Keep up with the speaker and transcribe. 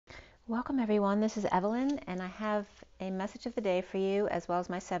Welcome everyone, this is Evelyn and I have a message of the day for you as well as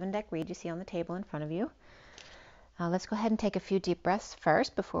my 7-deck read you see on the table in front of you. Let's go ahead and take a few deep breaths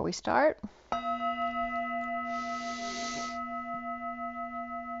first before we start.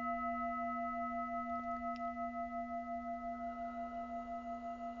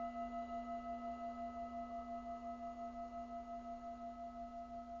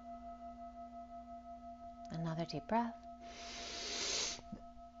 Another deep breath.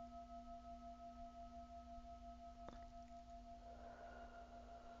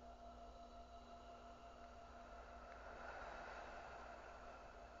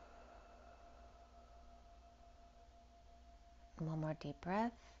 One more deep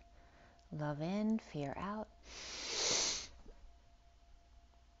breath. Love in, fear out.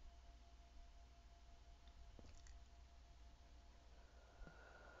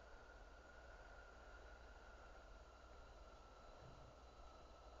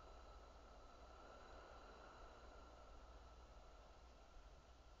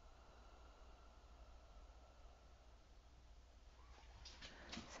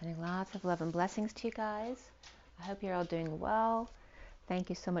 Sending lots of love and blessings to you guys. I hope you're all doing well. Thank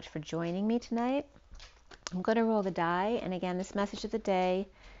you so much for joining me tonight. I'm going to roll the die, and again, this message of the day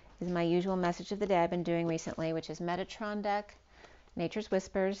is my usual message of the day I've been doing recently, which is Metatron deck, Nature's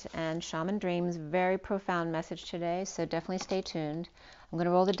Whispers, and Shaman Dreams. Very profound message today, so definitely stay tuned. I'm going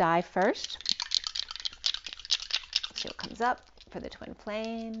to roll the die first. See what comes up for the Twin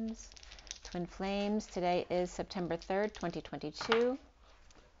Flames. Twin Flames, today is September 3rd, 2022.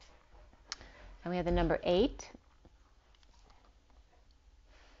 And we have the number 8,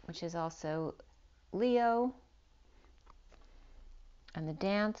 which is also Leo, and the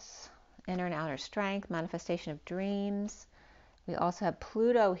Dance, Inner and Outer Strength, Manifestation of Dreams. We also have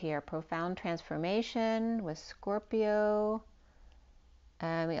Pluto here, Profound Transformation with Scorpio,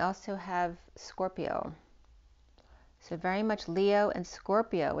 and we also have Scorpio. So very much Leo and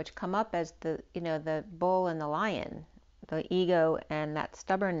Scorpio, which come up as the, the bull and the lion, the ego and that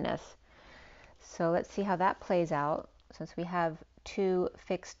stubbornness. So let's see how that plays out, since we have 2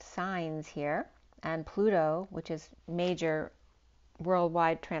 fixed signs here, and Pluto, which is major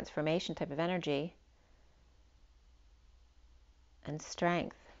worldwide transformation type of energy, and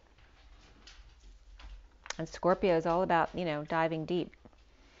strength. And Scorpio is all about, diving deep.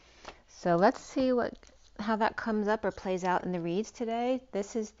 So let's see how that comes up or plays out in the reads today.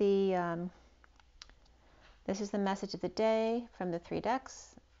 This is the message of the day from the 3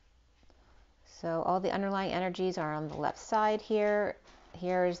 decks. So all the underlying energies are on the left side here.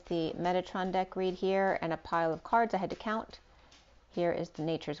 Here is the Metatron deck read here, and a pile of cards I had to count. Here is the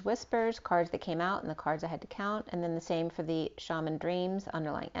Nature's Whispers, cards that came out and the cards I had to count. And then the same for the Shaman Dreams,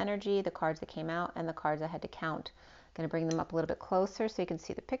 underlying energy, the cards that came out and the cards I had to count. I'm going to bring them up a little bit closer so you can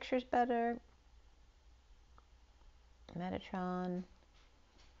see the pictures better. Metatron,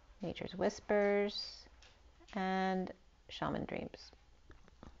 Nature's Whispers, and Shaman Dreams.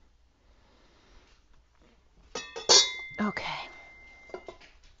 Okay.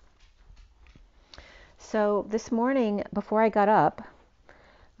 So this morning, before I got up,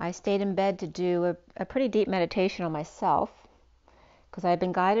 I stayed in bed to do a pretty deep meditation on myself, because I've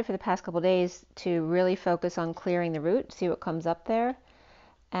been guided for the past couple of days to really focus on clearing the root, see what comes up there.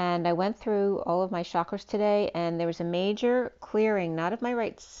 And I went through all of my chakras today, and there was a major clearing, not of my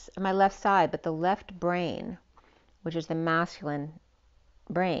left side, but the left brain, which is the masculine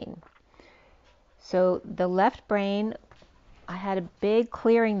brain. So the left brain, I had a big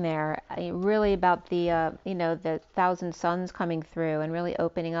clearing there, really about the, the 1,000 suns coming through and really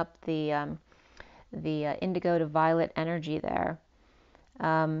opening up the indigo to violet energy there.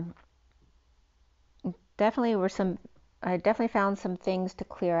 I definitely found some things to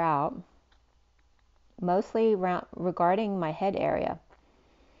clear out, mostly regarding my head area.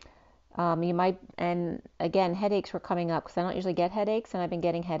 And again, headaches were coming up because I don't usually get headaches, and I've been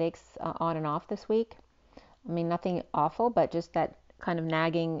getting headaches on and off this week. I mean, nothing awful, but just that kind of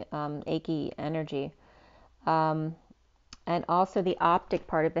nagging, achy energy. And also the optic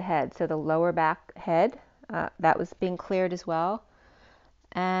part of the head, so the lower back head, that was being cleared as well.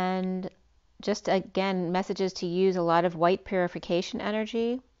 And just, again, messages to use a lot of white purification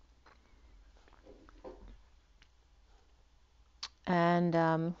energy.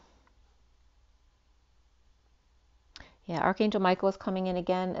 And yeah, Archangel Michael is coming in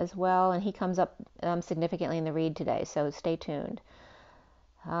again as well, and he comes up significantly in the read today, so stay tuned.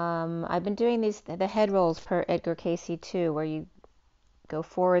 I've been doing the head rolls per Edgar Cayce too, where you go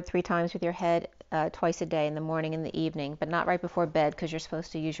forward 3 times with your head twice a day, in the morning and the evening, but not right before bed, because you're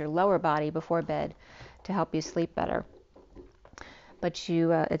supposed to use your lower body before bed to help you sleep better. But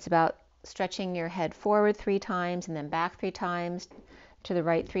it's about stretching your head forward 3 times and then back 3 times, to the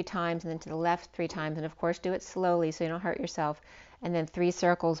right 3 times, and then to the left 3 times. And of course, do it slowly so you don't hurt yourself. And then 3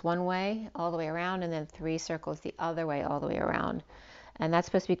 circles one way, all the way around, and then 3 circles the other way, all the way around. And that's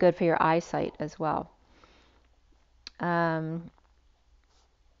supposed to be good for your eyesight as well.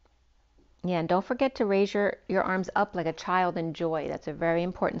 Yeah, and don't forget to raise your arms up like a child in joy. That's a very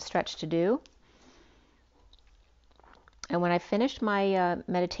important stretch to do. And when I finished my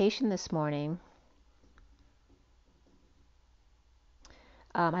meditation this morning,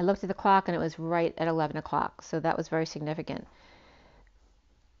 I looked at the clock and it was right at 11 o'clock. So that was very significant.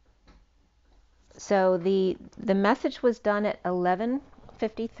 So the message was done at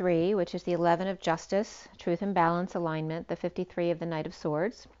 11:53, which is the 11 of justice, truth and balance, alignment, the 53 of the Knight of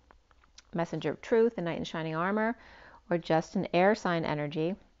Swords, messenger of truth, the knight in shining armor, or just an air sign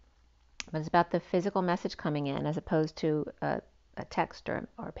energy. But it's about the physical message coming in as opposed to a text or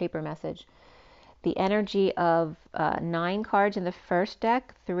a paper message. The energy of 9 cards in the first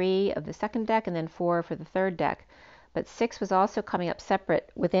deck, 3 of the second deck, and then 4 for the third deck. But 6 was also coming up separate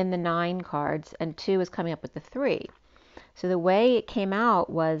within the 9 cards, and 2 was coming up with the 3. So the way it came out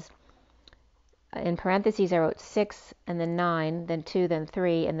was, in parentheses, I wrote 6 and then 9, then 2, then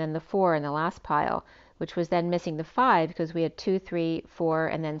 3, and then the 4 in the last pile, which was then missing the 5 because we had 2, 3, 4,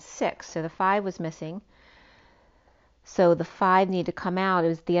 and then 6. So the 5 was missing. So the 5 needed to come out. It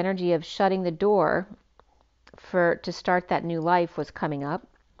was the energy of shutting the door to start that new life was coming up.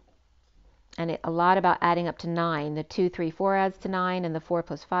 And a lot about adding up to 9. The 2, 3, 4 adds to 9, and the 4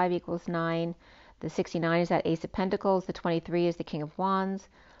 plus 5 equals 9. The 69 is that Ace of Pentacles. The 23 is the King of Wands.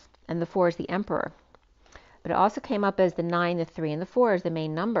 And the 4 is the Emperor. But it also came up as the 9, the 3, and the 4 as the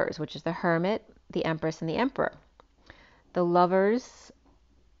main numbers, which is the Hermit, the Empress, and the Emperor. The Lovers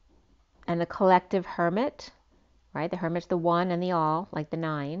and the Collective Hermit, right? The Hermit's the 1 and the all, like the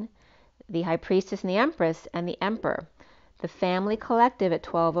 9. The High Priestess and the Empress, and the Emperor. The Family Collective at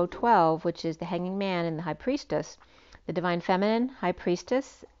 12:012, which is the Hanging Man and the High Priestess. The Divine Feminine, High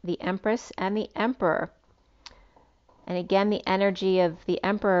Priestess, the Empress, and the Emperor. And again, the energy of the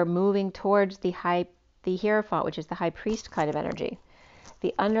Emperor moving towards the Hierophant, which is the High Priest kind of energy.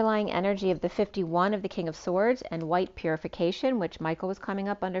 The underlying energy of the 51 of the King of Swords and white purification, which Michael was coming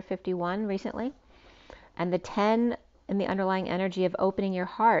up under 51 recently. And the 10 in the underlying energy of opening your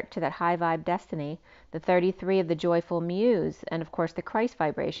heart to that high vibe destiny. The 33 of the joyful muse, and of course the Christ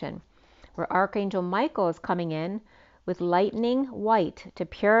vibration, where Archangel Michael is coming in with lightning white to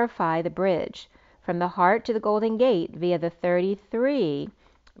purify the bridge from the heart to the golden gate via the 33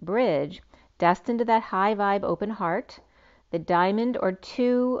 bridge, destined to that high vibe open heart. The diamond or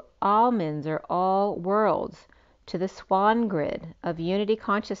 2 almonds or all worlds to the swan grid of unity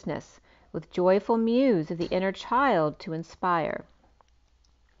consciousness with joyful muse of the inner child to inspire.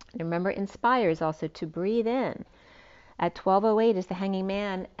 And remember, inspire is also to breathe in. At 12:08 is the Hanging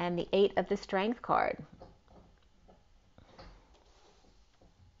Man and the 8 of the Strength card.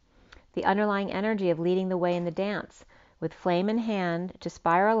 The underlying energy of leading the way in the dance with flame in hand to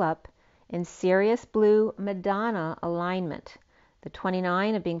spiral up in Sirius Blue Madonna alignment. The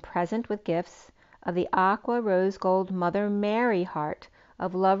 29 of being present with gifts of the Aqua Rose Gold Mother Mary heart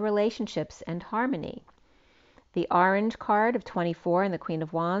of love, relationships, and harmony. The orange card of 24 and the Queen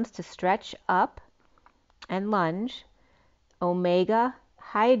of Wands to stretch up and lunge. Omega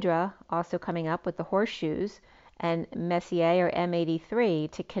Hydra also coming up with the horseshoes, and Messier or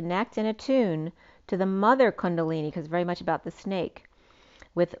M83 to connect and attune to the Mother Kundalini, because very much about the snake,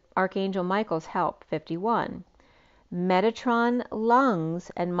 with Archangel Michael's help, 51. Metatron lungs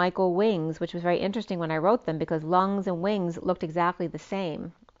and Michael wings, which was very interesting when I wrote them because lungs and wings looked exactly the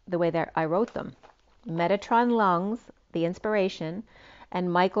same the way that I wrote them. Metatron lungs, the inspiration,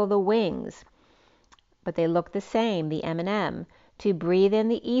 and Michael the wings, but they look the same, the M&M, to breathe in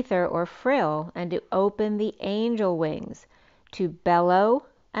the ether or frill and to open the angel wings, to bellow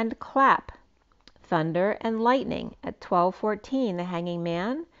and clap, thunder and lightning. At 12:14, the Hanging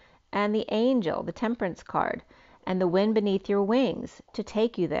Man and the angel, the Temperance card, and the wind beneath your wings to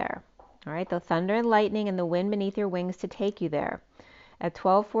take you there. All right, the thunder and lightning and the wind beneath your wings to take you there. At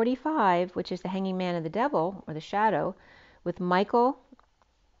 12:45, which is the Hanging Man and the Devil, or the Shadow, with Michael,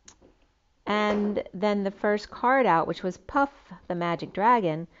 and then the first card out, which was Puff, the Magic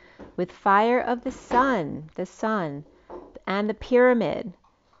Dragon, with Fire of the Sun, and the Pyramid,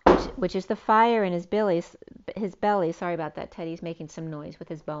 which is the fire in his belly. Sorry about that. Teddy's making some noise with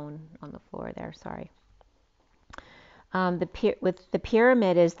his bone on the floor there. Sorry. With the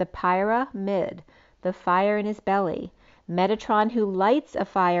pyramid is the Pyramid, the fire in his belly. Metatron, who lights a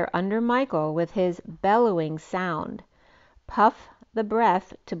fire under Michael with his bellowing sound. Puff, the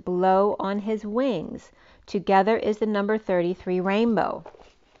breath to blow on his wings. Together is the number 33 rainbow.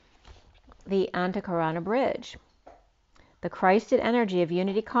 The Antakarana Bridge. The Christed energy of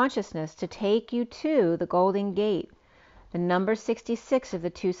unity consciousness to take you to the Golden Gate. The number 66 of the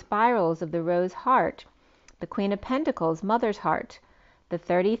two spirals of the Rose Heart. The Queen of Pentacles, Mother's Heart. The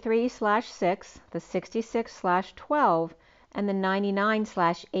 33/6, the 66/12, and the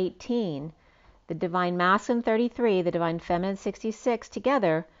 99/18. The Divine Masculine 33, the Divine Feminine 66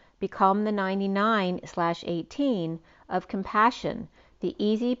 together become the 99/18 of compassion, the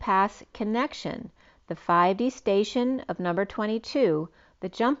easy pass connection, the 5D station of number 22, the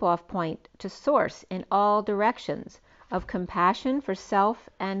jump off point to source in all directions of compassion for self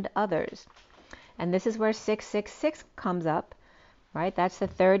and others. And this is where 666 comes up, right? That's the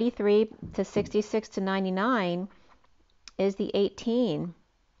 33 to 66 to 99 is the 18,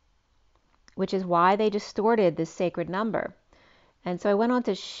 which is why they distorted this sacred number. And so I went on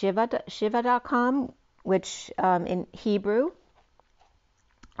to Shiva.com, which in Hebrew,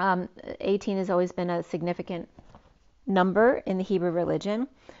 18 has always been a significant number in the Hebrew religion.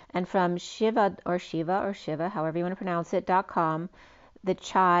 And from Shiva, however you want to pronounce it, .com, the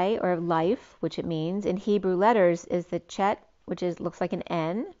Chai, or life, which it means, in Hebrew letters is the Chet, which looks like an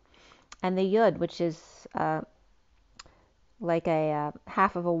N, and the Yud, which is like a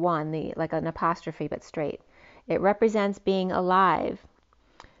half of a 1, like an apostrophe but straight. It represents being alive.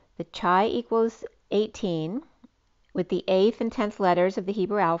 The Chai equals 18 with the 8th and 10th letters of the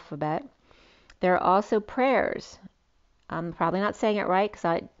Hebrew alphabet. There are also prayers. I'm probably not saying it right because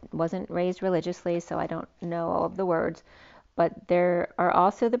I wasn't raised religiously, so I don't know all of the words. But there are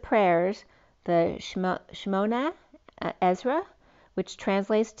also the prayers, the Shemona Ezra, which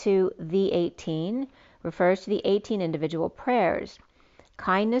translates to the 18, refers to the 18 individual prayers.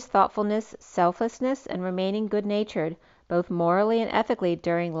 Kindness, thoughtfulness, selflessness, and remaining good-natured, both morally and ethically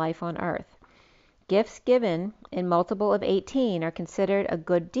during life on earth. Gifts given in multiple of 18 are considered a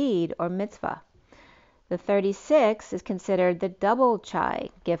good deed or mitzvah. The 36 is considered the double Chai,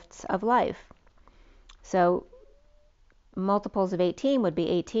 gifts of life. So multiples of 18 would be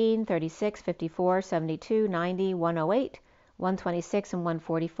 18, 36, 54, 72, 90, 108, 126, and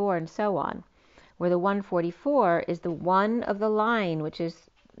 144, and so on. Where the 144 is the one of the line, which is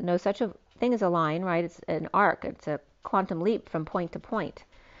no such a thing as a line, right? It's an arc. It's a quantum leap from point to point.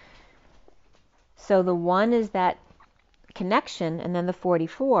 So the 1 is that connection, and then the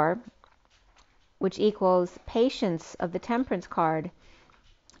 44, which equals patience of the Temperance card,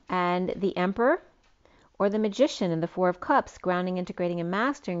 and the Emperor, or the Magician in the 4 of Cups, grounding, integrating, and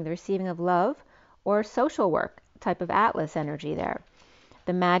mastering the receiving of love, or social work type of Atlas energy there.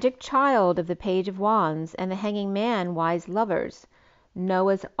 The Magic Child of the Page of Wands, and the Hanging Man, wise lovers.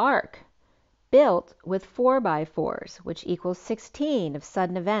 Noah's Ark, built with 4x4s, which equals 16 of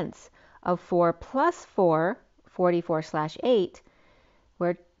sudden events, of 4 plus 4, 44/8,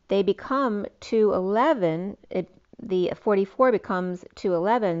 where they become 211, the 44 becomes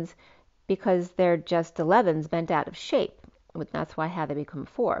 211s because they're just 11s bent out of shape. That's how they become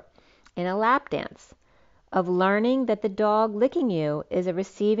 4. In a lap dance, of learning that the dog licking you is a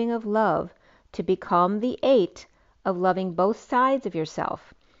receiving of love to become the 8 of loving both sides of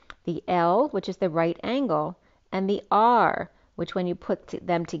yourself. The L, which is the right angle, and the R, which when you put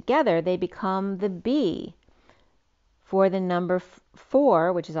them together, they become the B. For the number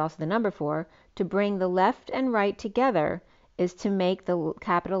 4, which is also the number 4, to bring the left and right together is to make the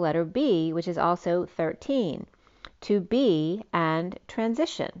capital letter B, which is also 13, to be and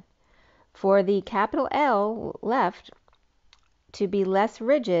transition. For the capital L, left, to be less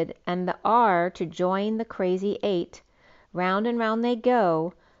rigid, and the R to join the crazy 8. Round and round they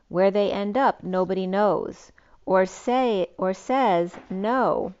go. Where they end up, nobody knows, or says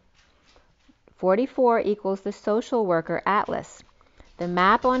no. 44 equals the social worker Atlas, the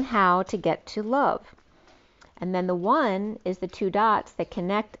map on how to get to love. And then the 1 is the 2 dots that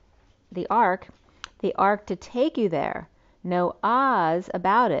connect the arc to take you there. No ahs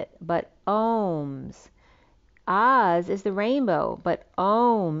about it, but ohms. Ahs is the rainbow, but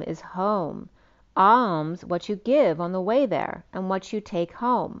Om is home. Alms, what you give on the way there, and what you take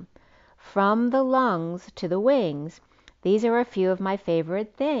home. From the lungs to the wings, these are a few of my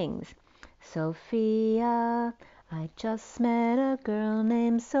favorite things. Sophia, I just met a girl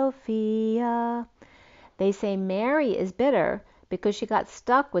named Sophia. They say Mary is bitter because she got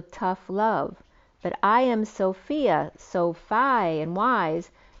stuck with tough love. But I am Sophia, so fi and wise,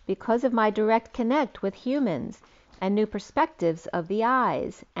 because of my direct connect with humans and new perspectives of the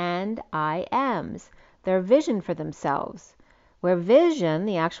eyes and I ams, their vision for themselves. Where vision,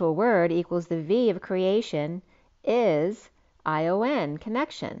 the actual word, equals the V of creation, is ION,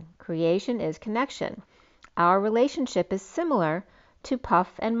 connection. Creation is connection. Our relationship is similar to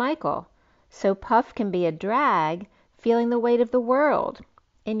Puff and Michael. So Puff can be a drag, feeling the weight of the world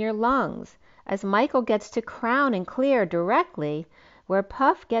in your lungs, as Michael gets to crown and clear directly, where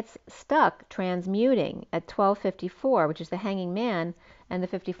Puff gets stuck transmuting at 1254, which is the hanging man, and the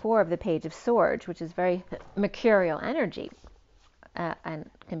 54 of the Page of Swords, which is very mercurial energy, and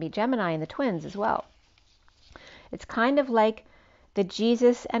can be Gemini in the twins as well. It's kind of like the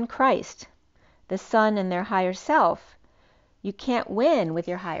Jesus and Christ, the Son and their higher self. You can't win with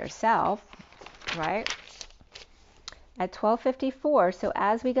your higher self, right? At 1254, so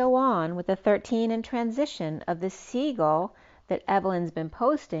as we go on with the 13 in transition of the seagull that Evelyn's been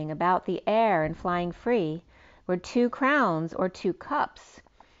posting about the air and flying free, where two crowns or two cups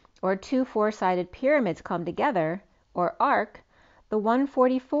or two four-sided pyramids come together, or arc, the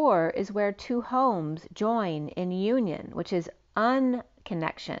 144 is where two homes join in union, which is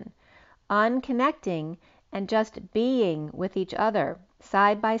unconnection, unconnecting and just being with each other,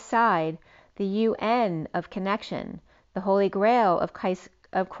 side by side, the UN of connection, the Holy Grail of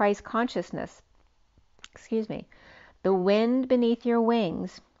Christ consciousness. The wind beneath your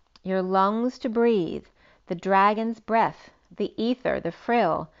wings, your lungs to breathe, the dragon's breath, the ether, the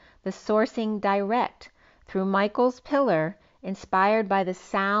frill, the sourcing direct, through Michael's pillar, inspired by the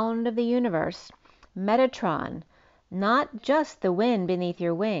sound of the universe, Metatron, not just the wind beneath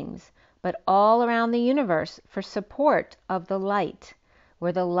your wings, but all around the universe for support of the light,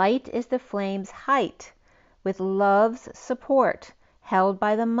 where the light is the flame's height, with love's support held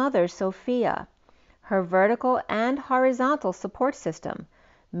by the Mother Sophia, her vertical and horizontal support system,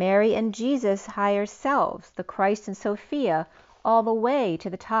 Mary and Jesus' higher selves, the Christ and Sophia, all the way to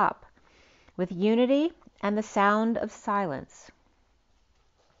the top, with unity and the sound of silence,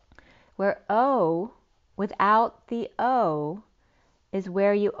 where O, without the O, is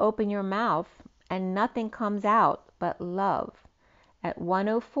where you open your mouth and nothing comes out but love, at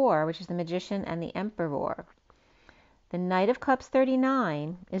 104, which is the Magician and the Emperor. The Knight of Cups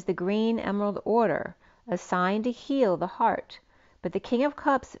 39 is the green emerald order, assigned to heal the heart, but the King of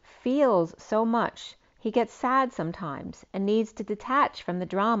Cups feels so much, he gets sad sometimes and needs to detach from the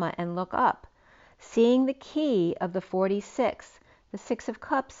drama and look up, seeing the key of the 46, the 6 of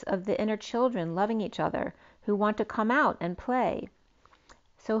Cups of the inner children loving each other, who want to come out and play.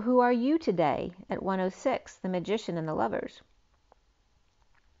 So who are you today at 106, the Magician and the Lovers?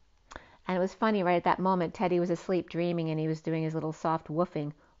 And it was funny, right at that moment, Teddy was asleep dreaming and he was doing his little soft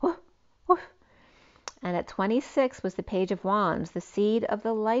woofing. Woof, woof. And at 26 was the Page of Wands, the seed of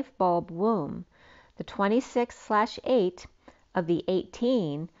the life bulb womb. The 26/8 of the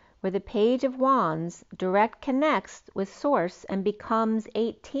 18, where the Page of Wands direct connects with Source and becomes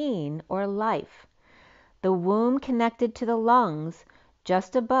 18, or life. The womb connected to the lungs,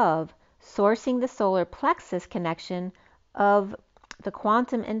 just above, sourcing the solar plexus connection of the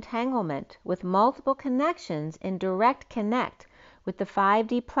quantum entanglement, with multiple connections in direct connect with the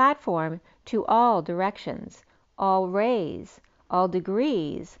 5D platform to all directions, all rays, all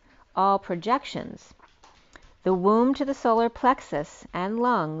degrees, all projections. The womb to the solar plexus and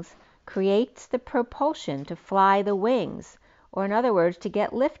lungs creates the propulsion to fly the wings, or in other words, to get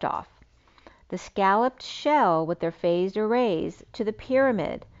liftoff. The scalloped shell with their phased arrays to the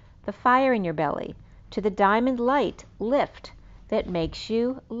pyramid, the fire in your belly, to the diamond light lift that makes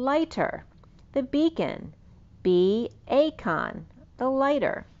you lighter. The beacon, B-acon, the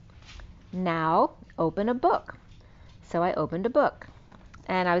lighter. Now open a book. So I opened a book,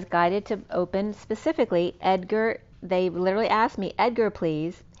 and I was guided to open specifically Edgar. They literally asked me, Edgar,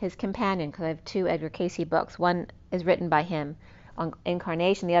 please, his companion, because I have 2 Edgar Cayce books. One is written by him on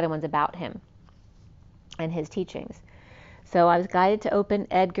incarnation, the other one's about him and his teachings. So I was guided to open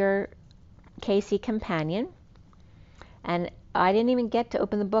Edgar Cayce Companion, and I didn't even get to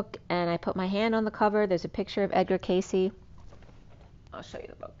open the book, and I put my hand on the cover. There's a picture of Edgar Cayce. I'll show you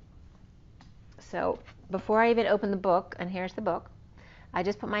the book. So before I even open the book, and here's the book, I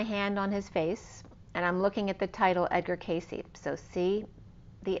just put my hand on his face, and I'm looking at the title Edgar Cayce. So see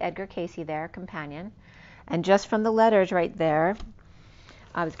the Edgar Cayce there, Companion. And just from the letters right there,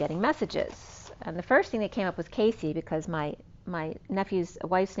 I was getting messages. And the first thing that came up was Cayce, because my nephew's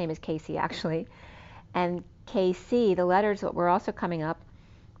wife's name is Casey, actually. And KC, the letters were also coming up.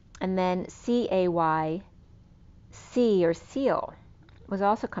 And then CAY, C or seal, was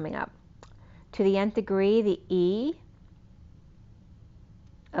also coming up. To the nth degree, the E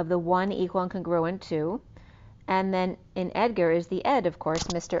of the 1 equal and congruent to. And then in Edgar is the Ed, of course,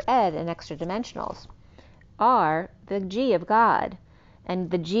 Mr. Ed in extra dimensionals. R, the G of God. And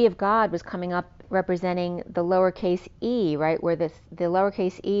the G of God was coming up representing the lowercase e, right? Where the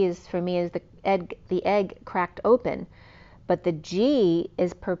lowercase e is, for me, is the egg cracked open. But the G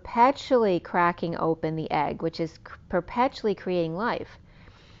is perpetually cracking open the egg, which is perpetually creating life.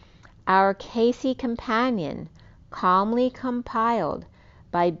 Our Casey companion, calmly compiled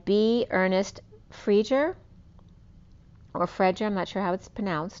by B. Ernest Frieger, or Fredger, I'm not sure how it's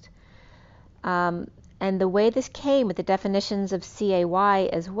pronounced. And the way this came with the definitions of CAY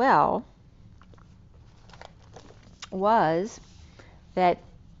as well was that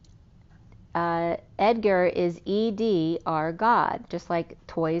Edgar is ED, God, just like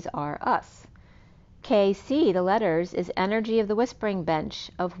toys are us. KC, the letters, is energy of the whispering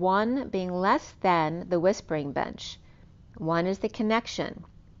bench, of one being less than the whispering bench. One is the connection,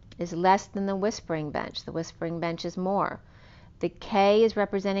 is less than the whispering bench. The whispering bench is more. The K is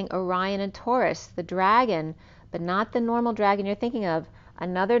representing Orion and Taurus, the dragon, but not the normal dragon you're thinking of.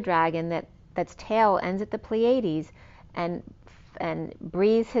 Another dragon that's tail ends at the Pleiades and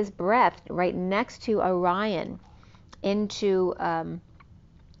breathes his breath right next to Orion into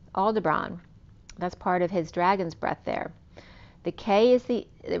Aldebaran. That's part of his dragon's breath there. The K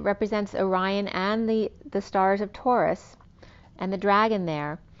it represents Orion and the stars of Taurus and the dragon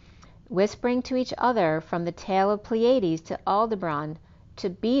there, whispering to each other from the tail of Pleiades to Aldebaran to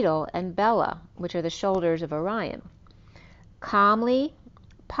Beetle and Bella, which are the shoulders of Orion. Calmly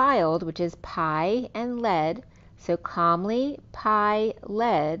piled, which is pi and lead, so calmly pi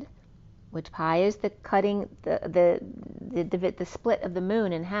lead, which pi is the cutting the split of the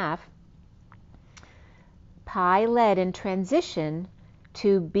moon in half. Pi lead in transition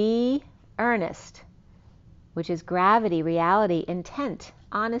to be earnest, which is gravity, reality, intent,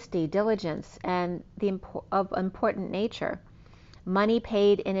 honesty, diligence, and of important nature. Money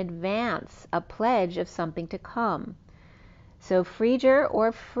paid in advance, a pledge of something to come. So Frieger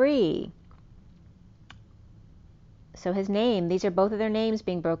or Free. So his name, these are both of their names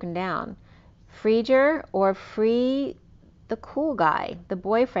being broken down. Frieger or Free, the cool guy, the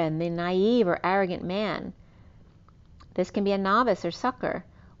boyfriend, the naive or arrogant man. This can be a novice or sucker.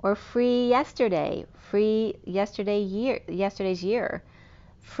 Or free yesterday, yesterday's year.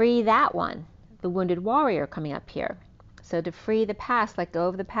 Free that one, the wounded warrior coming up here. So to free the past, let go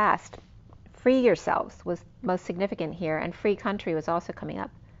of the past. Free yourselves was most significant here, and free country was also coming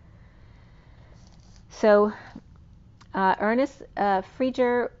up. So Ernest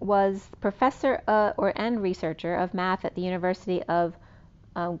Frieger was professor and researcher of math at the University of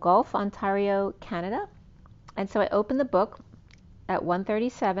Guelph, Ontario, Canada. And so I opened the book at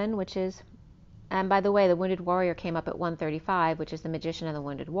 137, which is, and by the way, the Wounded Warrior came up at 135, which is the Magician and the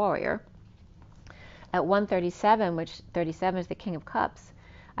Wounded Warrior. At 137, which 37 is the King of Cups,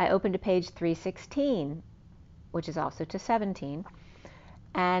 I opened to page 316, which is also to 17.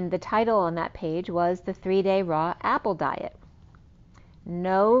 And the title on that page was The 3-Day Raw Apple Diet.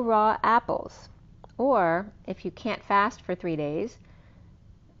 No raw apples. Or, if you can't fast for 3 days,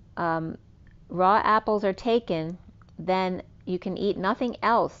 raw apples are taken, then you can eat nothing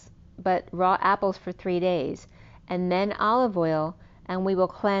else but raw apples for 3 days, and then olive oil, and we will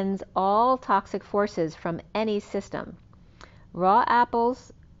cleanse all toxic forces from any system. Raw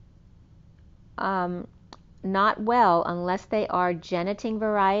apples, not well unless they are Geneting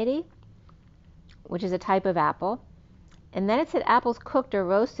variety, which is a type of apple. And then it said apples cooked or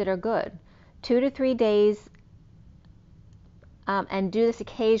roasted are good. 2 to 3 days, and do this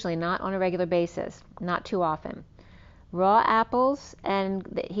occasionally, not on a regular basis, not too often. Raw apples,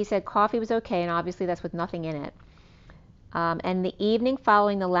 and he said coffee was okay, and obviously that's with nothing in it. And the evening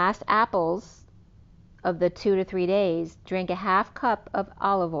following the last apples of the 2 to 3 days, drink a half cup of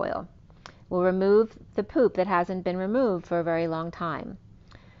olive oil. Will remove the poop that hasn't been removed for a very long time.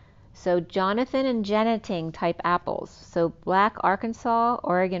 So Jonathan and Geneting type apples. So black Arkansas,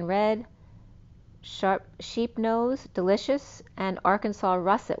 Oregon red, sharp sheep nose, delicious, and Arkansas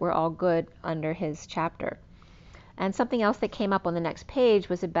russet were all good under his chapter. And something else that came up on the next page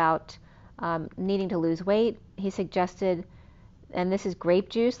was about needing to lose weight. He suggested, and this is grape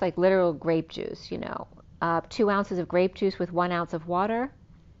juice, like literal grape juice, 2 ounces of grape juice with 1 ounce of water,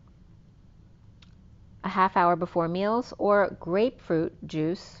 a half hour before meals, or grapefruit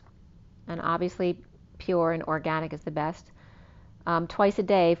juice, and obviously pure and organic is the best, twice a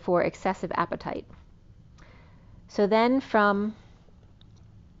day for excessive appetite. So then from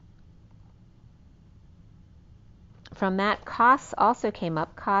that, Kos also came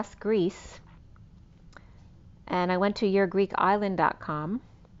up, Kos, Greece, and I went to yourgreekisland.com.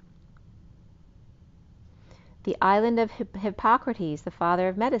 The island of Hippocrates, the father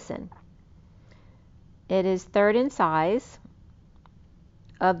of medicine. It is third in size,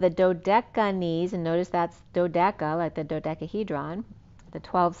 of the dodecanese, and notice that's dodeca, like the dodecahedron, the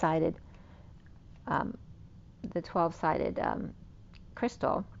 12-sided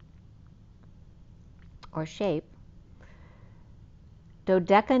crystal or shape.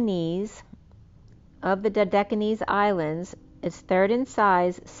 Dodecanese of the Dodecanese Islands is third in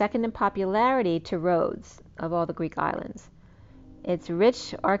size, second in popularity to Rhodes of all the Greek islands. It's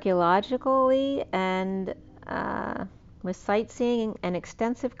rich archaeologically and with sightseeing and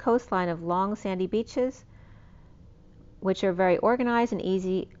extensive coastline of long sandy beaches, which are very organized and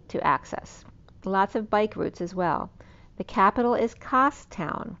easy to access. Lots of bike routes as well. The capital is Kos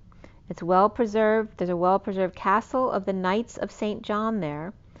Town. It's well preserved. There's a well preserved castle of the Knights of St. John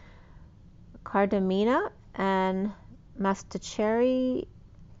there. Cardamina and Mastacheri,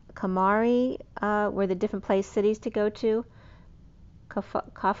 Kamari were the different cities to go to.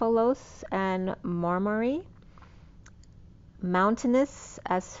 Kafalos and Marmari. Mountainous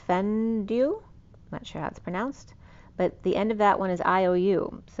Asfendu, not sure how it's pronounced, but the end of that one is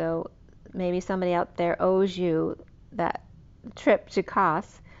IOU. So maybe somebody out there owes you that trip to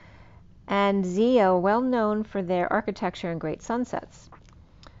Kos. And Zio, well known for their architecture and great sunsets.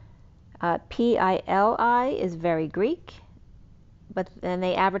 Pili is very Greek, but then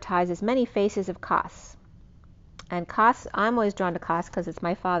they advertise as many faces of Kos. And Kos, I'm always drawn to Kos because it's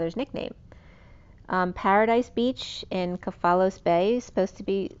my father's nickname. Paradise Beach in Kefalos Bay is supposed to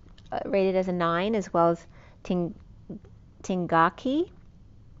be rated as a 9, as well as Tingaki,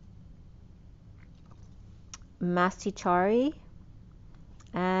 Mastichari,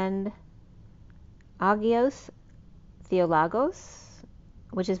 and Agios Theolagos,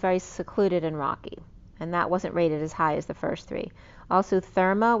 which is very secluded and rocky. And that wasn't rated as high as the first 3. Also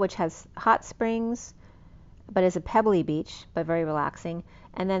Therma, which has hot springs, but is a pebbly beach, but very relaxing.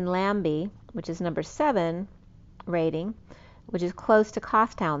 And then Lambie, which is number 7 rating, which is close to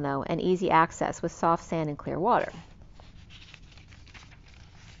Kos Town though, and easy access with soft sand and clear water.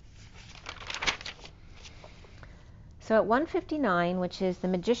 So at 159, which is the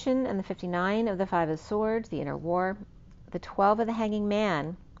Magician and the 59 of the 5 of Swords, the Inner War, the 12 of the Hanging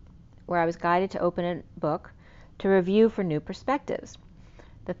Man, where I was guided to open a book to review for new perspectives.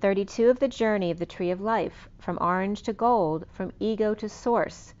 The 32 of the Journey of the Tree of Life, from orange to gold, from ego to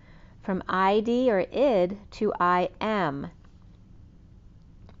source, from ID or id to I am.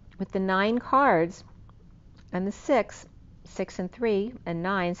 With the 9 cards and the 6 and 3 and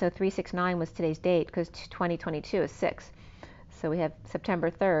 9, so 369 was today's date because 2022 is 6. So we have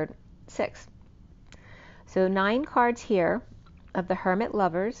September 3rd, 6. So 9 cards here of the Hermit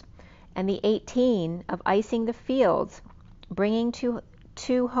Lovers and the 18 of Icing the Fields, bringing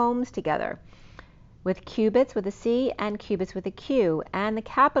two homes together with cubits with a C and cubits with a Q, and the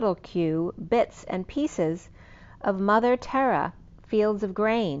capital Q, bits and pieces of Mother Terra, fields of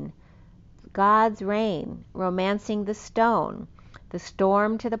grain, God's rain, romancing the stone, the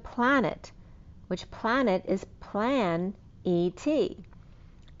storm to the planet, which planet is plan ET,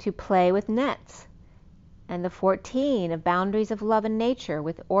 to play with nets, and the 14 of boundaries of love and nature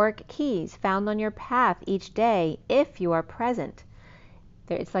with auric keys found on your path each day if you are present.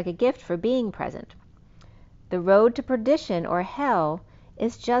 It's like a gift for being present. The road to perdition or hell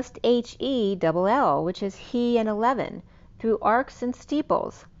is just HELL, which is he and 11, through arcs and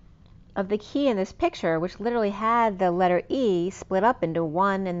steeples. Of the key in this picture, which literally had the letter E split up into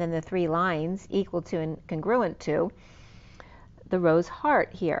 1 and then the 3 lines equal to and congruent to the rose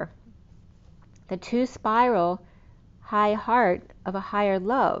heart here. The 2 spiral high heart of a higher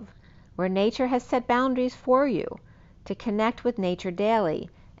love, where nature has set boundaries for you to connect with nature daily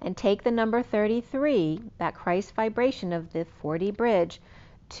and take the number 33, that Christ vibration of the 40 bridge,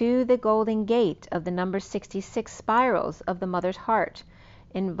 to the golden gate of the number 66 spirals of the mother's heart,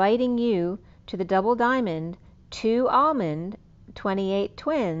 inviting you to the double diamond, 2 almond, 28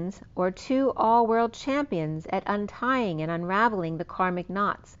 twins, or 2 all-world champions at untying and unraveling the karmic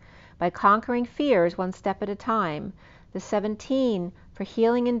knots by conquering fears one step at a time. The 17 for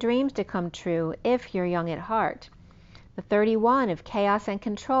healing and dreams to come true if you're young at heart. The 31 of chaos and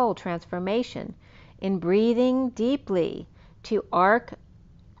control transformation, in breathing deeply to arc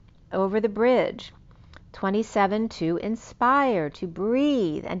over the bridge. 27 to inspire, to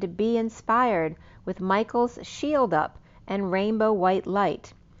breathe and to be inspired with Michael's shield up and rainbow white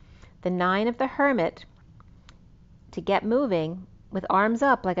light. The 9 of the Hermit, to get moving with arms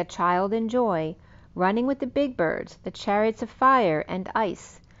up like a child in joy, running with the big birds, the chariots of fire and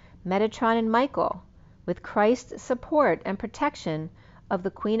ice. Metatron and Michael, with Christ's support and protection of the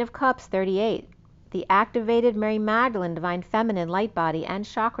Queen of Cups 38, the activated Mary Magdalene Divine Feminine light body and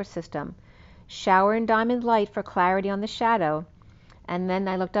chakra system. Shower in diamond light for clarity on the shadow. And then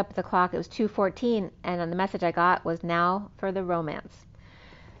I looked up at the clock, it was 2:14, and the message I got was now for the romance.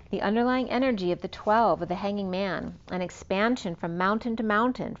 The underlying energy of the 12 of the hanging man, an expansion from mountain to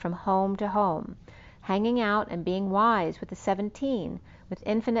mountain, from home to home, hanging out and being wise with the 17, with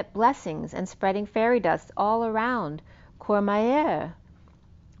infinite blessings and spreading fairy dust all around, Courmayeur,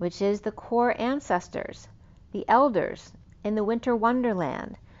 which is the core ancestors, the elders in the winter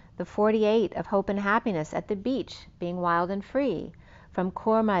wonderland, the 48 of hope and happiness at the beach, being wild and free, from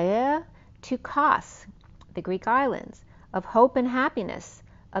Courmayeur to Kos, the Greek islands, of hope and happiness,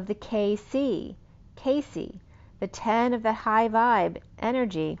 of the KC, the 10 of the high vibe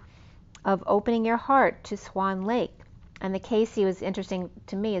energy of opening your heart to Swan Lake. And the KC was interesting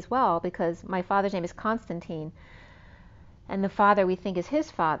to me as well because my father's name is Constantine, and the father we think is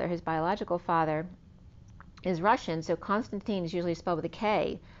his father, his biological father, is Russian, so Constantine is usually spelled with a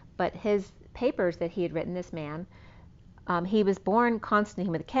K, but his papers that he had written, this man, he was born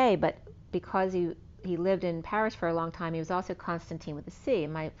Constantine with a K, but because he lived in Paris for a long time, he was also Constantine with a C.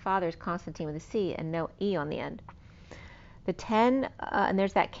 And my father's Constantine with a C and no E on the end. The 10, and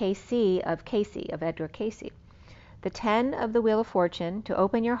there's that KC of Edgar Cayce. The 10 of the Wheel of Fortune, to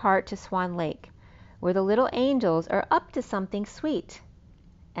open your heart to Swan Lake, where the little angels are up to something sweet.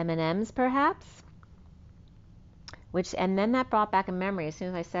 M&Ms perhaps? And then that brought back a memory as soon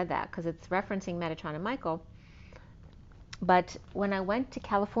as I said that, because it's referencing Metatron and Michael. But when I went to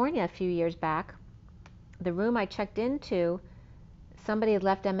California a few years back, the room I checked into, somebody had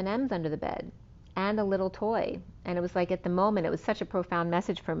left M&Ms under the bed and a little toy. And it was like, at the moment, it was such a profound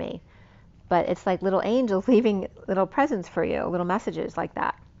message for me. But it's like little angels leaving little presents for you, little messages like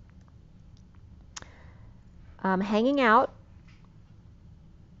that. Hanging out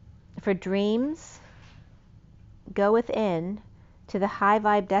for dreams, go within to the high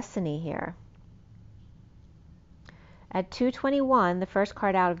vibe destiny here. At 2:21, the first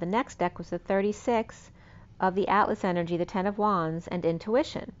card out of the next deck was the 36 of the Atlas energy, the 10 of Wands, and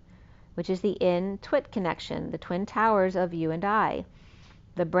intuition, which is the in-twit connection, the twin towers of you and I.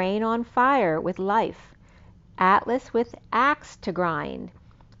 The brain on fire with life. Atlas with axe to grind.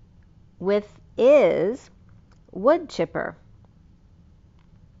 With is wood chipper.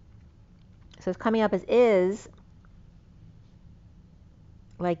 So it's coming up as is,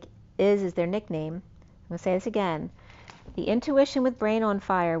 like is their nickname. I'm going to say this again. The intuition with brain on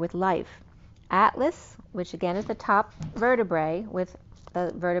fire with life. Atlas, which again is the top vertebrae with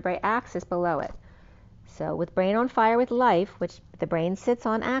the vertebrae axis below it. So with brain on fire with life, which the brain sits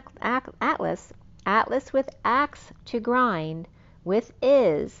on Atlas, Atlas with axe to grind, with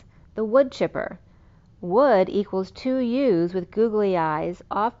is the wood chipper. Wood equals 2 U's with googly eyes,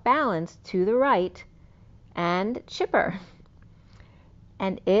 off balance to the right, and chipper.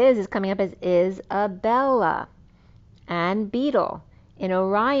 And is coming up as Isabella, and beetle in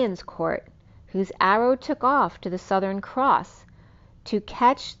Orion's court, whose arrow took off to the Southern Cross to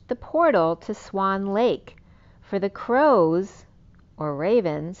catch the portal to Swan Lake for the crows, or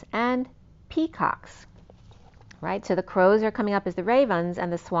ravens, and peacocks. Right? So the crows are coming up as the ravens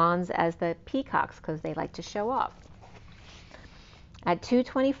and the swans as the peacocks because they like to show off. At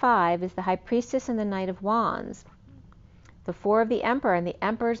 2:25 is the High Priestess and the Knight of Wands. The 4 of the Emperor and the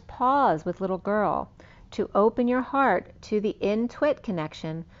Emperor's pause with little girl, to open your heart to the in-twit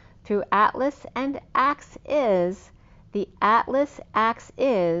connection through Atlas and Axe is, the Atlas Axe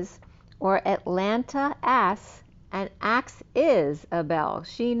is, or Atlanta Ass, and Axe is a bell.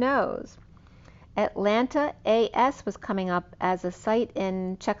 She knows. Atlanta AS was coming up as a site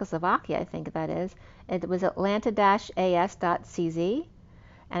in Czechoslovakia, I think that is. It was atlanta-as.cz.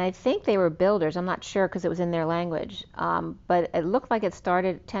 And I think they were builders. I'm not sure because it was in their language. But it looked like it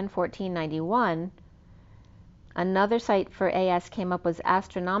started 10/14/91. Another site for AS came up was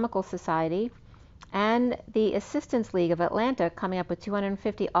Astronomical Society and the Assistance League of Atlanta, coming up with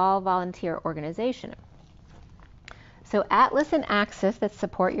 250 all-volunteer organization. So Atlas and Axis that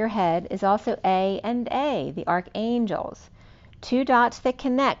support your head is also A and A, the archangels. 2 dots that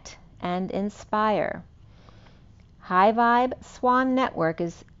connect and inspire. High Vibe Swan Network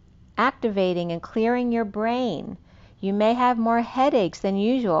is activating and clearing your brain. You may have more headaches than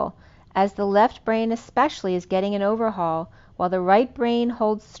usual, as the left brain especially is getting an overhaul, while the right brain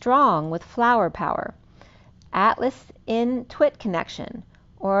holds strong with flower power. Atlas in twit connection,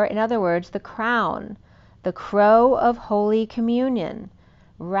 or in other words, the crown, the crow of Holy Communion.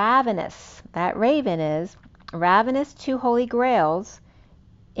 Ravenous, that raven is, ravenous 2 holy grails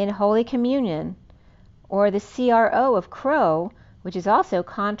in Holy Communion, or the CRO of Crow, which is also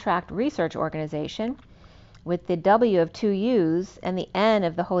Contract Research Organization, with the W of 2 U's and the N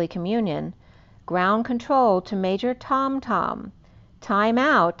of the Holy Communion, ground control to Major Tom Tom, time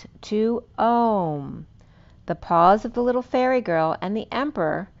out to Om. The pause of the little fairy girl and the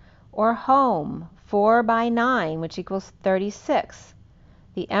emperor, or home, 4 by 9, which equals 36.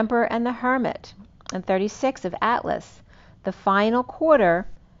 The emperor and the hermit, and 36 of Atlas. The final quarter,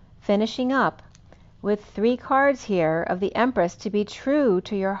 finishing up with 3 cards here of the Empress to be true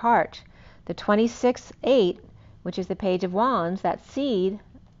to your heart. The 26-8, which is the Page of Wands, that seed,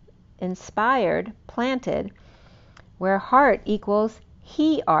 inspired, planted, where heart equals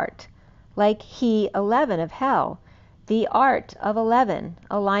he art, like he 11 of hell, the art of 11,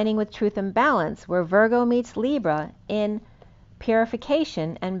 aligning with truth and balance, where Virgo meets Libra in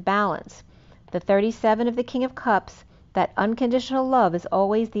purification and balance. The 37 of the King of Cups, that unconditional love is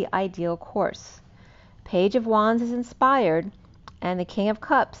always the ideal course. Page of Wands is inspired, and the King of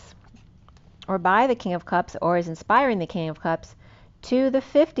Cups, or by the King of Cups, or is inspiring the King of Cups, to the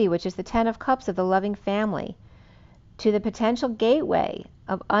 50, which is the 10 of Cups of the loving family, to the potential gateway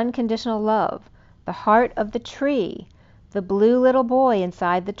of unconditional love, the heart of the tree, the blue little boy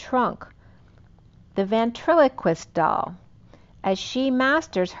inside the trunk, the ventriloquist doll. As she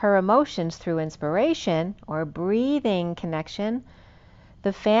masters her emotions through inspiration or breathing connection,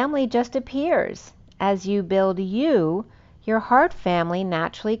 the family just appears. As you build you, your heart family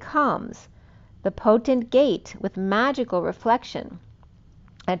naturally comes. The potent gate with magical reflection.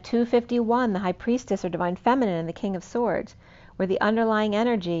 At 251, the High Priestess or Divine Feminine and the King of Swords, where the underlying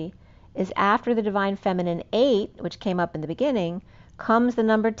energy is after the Divine Feminine 8, which came up in the beginning, comes the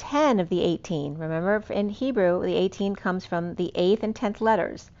number 10 of the 18. Remember, in Hebrew, the 18 comes from the 8th and 10th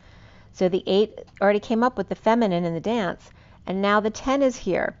letters. So the 8 already came up with the feminine in the dance, and now the 10 is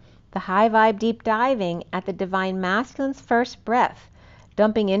here. The high vibe deep diving at the Divine Masculine's first breath,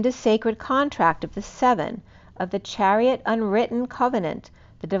 dumping into sacred contract of the 7, of the Chariot unwritten covenant,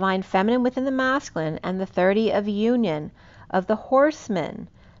 the Divine Feminine within the Masculine, and the 30 of union, of the Horseman,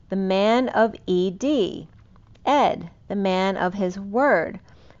 the man of Ed, Ed, the man of his word,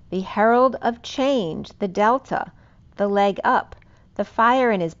 the herald of change, the Delta, the leg up, the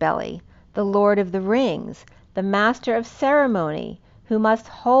fire in his belly, the Lord of the Rings, the master of ceremony, who must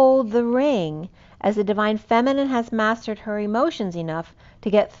hold the ring, as the Divine Feminine has mastered her emotions enough to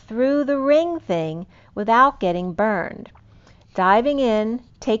get through the ring thing without getting burned. Diving in,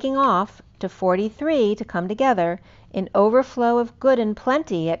 taking off to 43 to come together in overflow of good and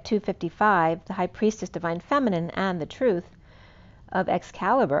plenty at 255, the High Priestess, Divine Feminine, and the truth of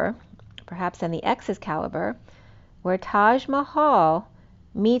Excalibur, perhaps and the Excalibur, where Taj Mahal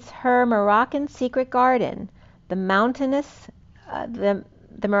meets her Moroccan secret garden, the mountainous, the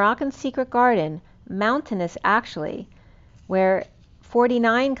Moroccan secret garden, mountainous actually, where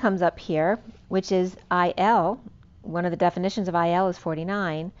 49 comes up here, which is IL. One of the definitions of IL is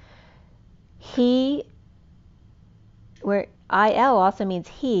 49. He, where IL also means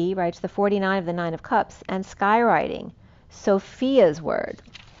he, right? It's the 49 of the 9 of Cups, and skywriting, Sophia's word.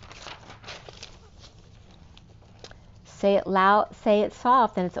 Say it loud, say it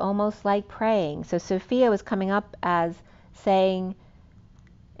soft, and it's almost like praying. So Sophia was coming up as saying,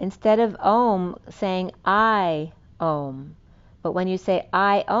 instead of Om, saying I Om. But when you say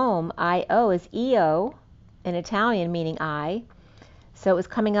I Om, I-O is E-O in Italian, meaning I. So it was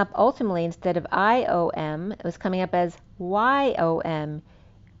coming up ultimately, instead of I-O-M, it was coming up as Y-O-M,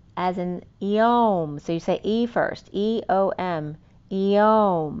 as in Eom. So you say E first, E-O-M,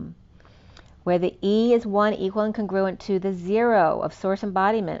 Eom, where the E is 1 equal and congruent to the 0 of source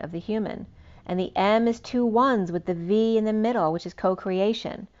embodiment of the human. And the M is 2 ones with the V in the middle, which is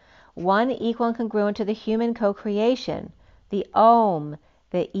co-creation. 1 equal and congruent to the human co-creation, the Om,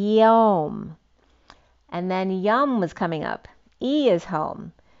 the Eom. And then Yum was coming up. E is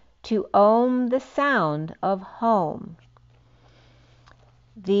home, to ohm the sound of home.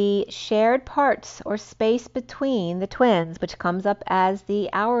 The shared parts or space between the twins, which comes up as the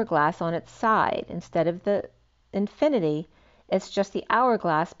hourglass on its side. Instead of the infinity, it's just the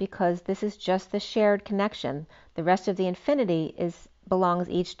hourglass, because this is just the shared connection. The rest of the infinity belongs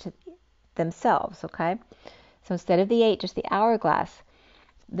each to themselves, okay? So instead of the 8, just the hourglass.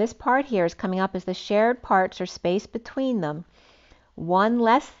 This part here is coming up as the shared parts or space between them. 1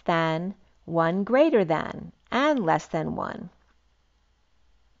 less than, 1 greater than, and less than 1.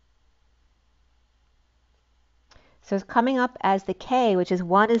 So it's coming up as the K, which is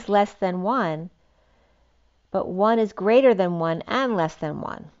 1 is less than 1, but 1 is greater than 1 and less than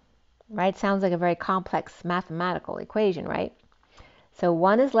 1. Right? Sounds like a very complex mathematical equation, right? So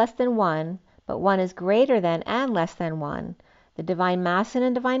 1 is less than 1, but 1 is greater than and less than 1. The Divine Masculine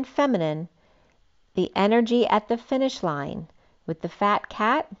and Divine Feminine, the energy at the finish line, with the fat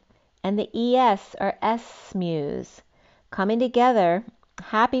cat and the ES or S muse, coming together,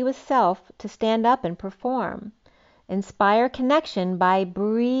 happy with self, to stand up and perform. Inspire connection by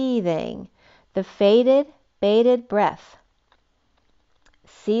breathing the faded, bated breath.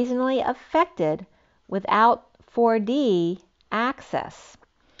 Seasonally affected without 4D access.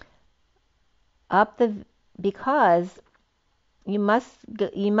 Because you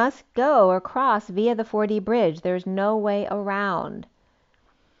must go across via the 4D bridge. There's no way around.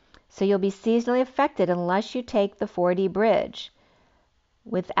 So you'll be seasonally affected unless you take the 4D bridge.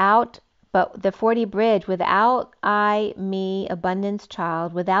 But the 4D bridge without I, me, abundance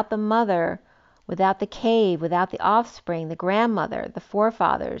child, without the mother, without the cave, without the offspring, the grandmother, the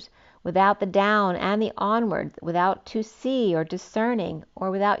forefathers, without the down and the onward, without to see or discerning,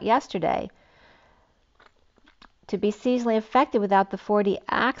 or without yesterday. To be seasonally affected without the 4D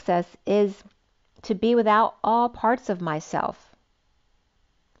access is to be without all parts of myself.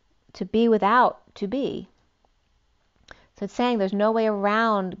 To be without to be. So it's saying there's no way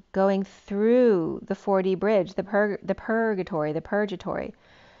around going through the 4D bridge, the purgatory.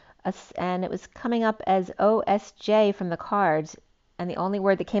 And it was coming up as OSJ from the cards, and the only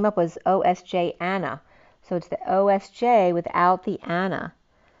word that came up was OSJ Anna. So it's the OSJ without the Anna.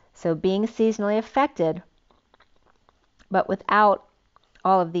 So being seasonally affected, but without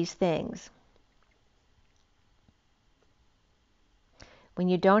all of these things. When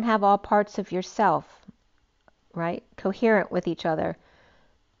you don't have all parts of yourself, right, coherent with each other,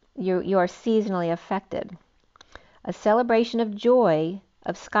 you are seasonally affected. A celebration of joy,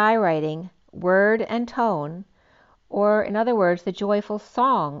 of skywriting, word and tone, or in other words, the joyful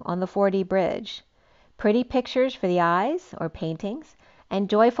song on the 4D bridge. Pretty pictures for the eyes, or paintings, and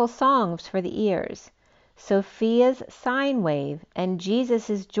joyful songs for the ears. Sophia's sine wave, and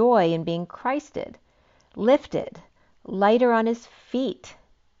Jesus' joy in being Christed, lifted, lighter on his feet.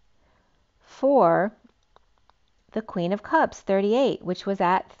 For the Queen of Cups, 38, which was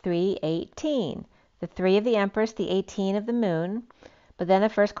at 318. The 3 of the Empress, the 18 of the Moon. But then the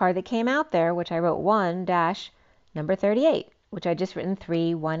first card that came out there, which I wrote 1-number 38, which I just written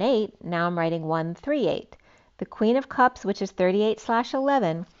 318. Now I'm writing 138. The Queen of Cups, which is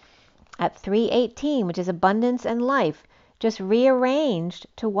 38/11, at 318, which is abundance and life, just rearranged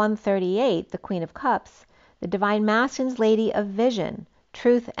to 138, the Queen of Cups, the Divine Masculine's Lady of Vision,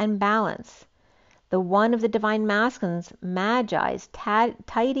 Truth and Balance. The one of the Divine Masculine's Magi's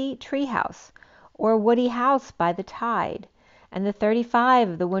tidy treehouse, or woody house by the tide, and the 35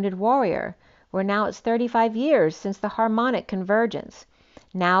 of the Wounded Warrior, where now it's 35 years since the harmonic convergence,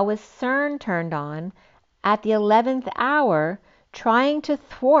 now with CERN turned on, at the 11th hour, trying to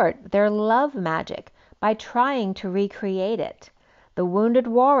thwart their love magic by trying to recreate it. The Wounded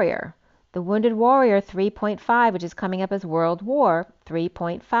Warrior 3.5, which is coming up as World War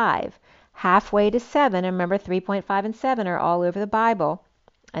 3.5. Halfway to 7, and remember 3.5 and 7 are all over the Bible,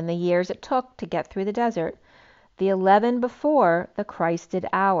 and the years it took to get through the desert. The 11 before the Christed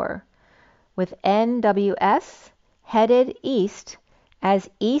hour, with NWS headed east, as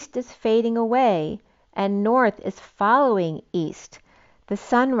east is fading away, and north is following east. The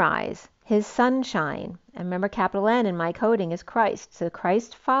sunrise, his sunshine, and remember capital N in my coding is Christ, so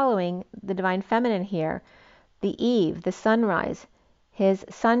Christ following the Divine Feminine here, the eve, the sunrise, his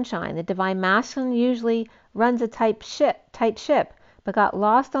sunshine. The Divine Masculine usually runs a tight ship, but got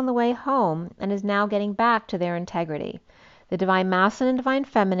lost on the way home and is now getting back to their integrity. The Divine Masculine and Divine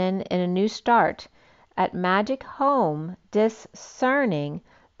Feminine in a new start, at magic home, discerning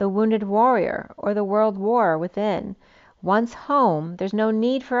the Wounded Warrior, or the World War within. Once home, there's no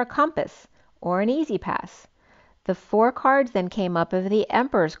need for a compass or an easy pass. The 4 cards then came up of the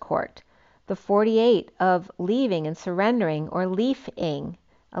Emperor's Court, the 48 of leaving and surrendering, or leafing,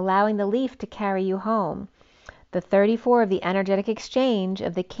 allowing the leaf to carry you home. The 34 of the energetic exchange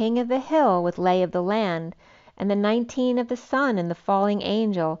of the King of the Hill with Lay of the Land, and the 19 of the Sun and the falling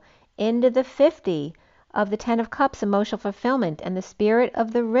angel, into the 50 of the 10 of Cups, emotional fulfillment, and the Spirit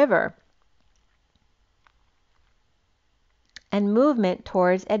of the River, and movement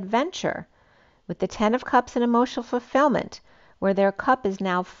towards adventure, with the 10 of Cups and emotional fulfillment, where their cup is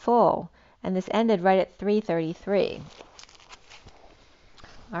now full, and this ended right at 333.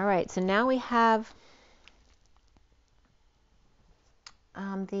 All right, so now we have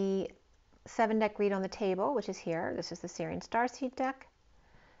the 7-deck read on the table, which is here. This is the SIRIAN Starseed deck.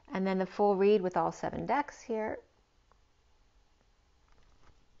 And then the full read with all 7 decks here.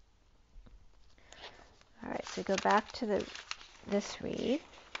 All right, so go back to this read.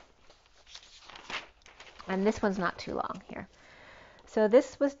 And this one's not too long here. So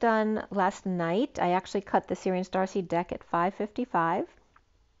this was done last night. I actually cut the SIRIAN Starseed deck at 5:55.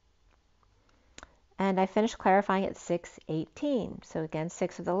 And I finished clarifying at 618. So again,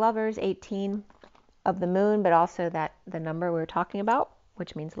 6 of the lovers, 18 of the moon, but also that the number we were talking about,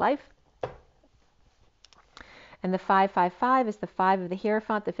 which means life. And the 555 is the 5 of the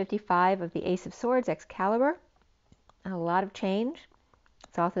Hierophant, the 55 of the Ace of Swords, Excalibur. A lot of change.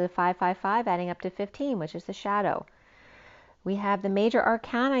 It's also the 555 adding up to 15, which is the shadow. We have the major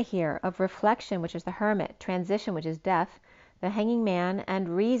arcana here of reflection, which is the Hermit, transition, which is death, the Hanging Man, and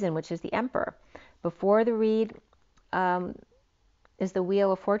reason, which is the Emperor. Before the read is the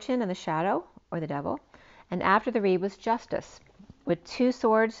Wheel of Fortune and the shadow, or the devil. And after the read was justice, with 2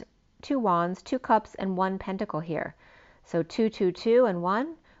 swords, 2 wands, 2 cups, and 1 pentacle here. So 2, 2, 2, and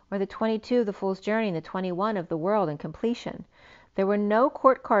 1, or the 22 of the Fool's Journey, and the 21 of the World and completion. There were no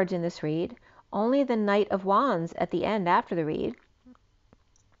court cards in this read, only the Knight of Wands at the end after the read.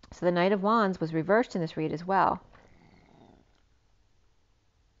 So the Knight of Wands was reversed in this read as well.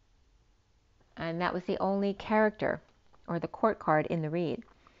 And that was the only character, or the court card in the read.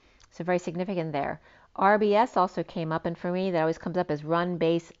 So very significant there. RBS also came up, and for me that always comes up as run,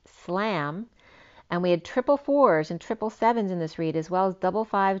 base, slam. And we had triple 4s and triple 7s in this read, as well as double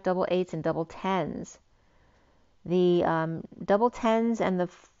 5s, double 8s, and double 10s. The double 10s and the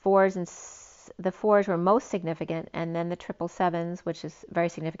 4s and the 4s were most significant, and then the triple 7s, which is very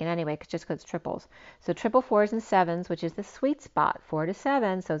significant anyway, just because it's triples. So triple 4s and 7s, which is the sweet spot, 4 to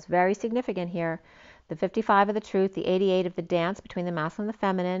 7, so it's very significant here. The 55 of the truth, the 88 of the dance between the masculine and the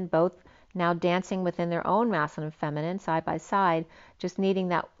feminine, both now dancing within their own masculine and feminine, side by side, just needing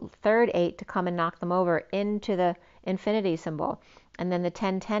that third 8 to come and knock them over into the infinity symbol. And then the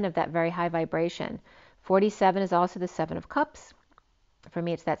 10-10 of that very high vibration. 47 is also the 7 of cups. For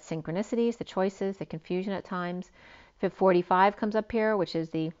me, it's that synchronicities, the choices, the confusion at times. 45 comes up here, which is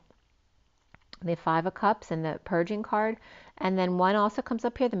the 5 of cups and the purging card. And then 1 also comes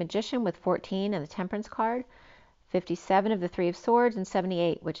up here, the magician, with 14 and the temperance card. 57 of the 3 of swords, and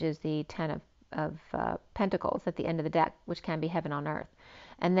 78, which is the 10 of pentacles at the end of the deck, which can be heaven on earth.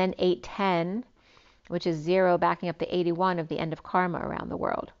 And then 810, which is 0 backing up the 81 of the end of karma around the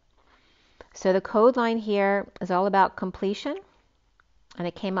world. So the code line here is all about completion, and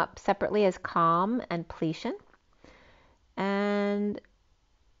it came up separately as calm and pletion. And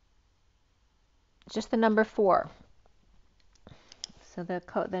just the number 4. So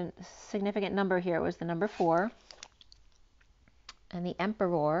the significant number here was the number 4. And the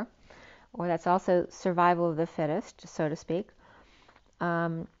Emperor, or that's also survival of the fittest, so to speak.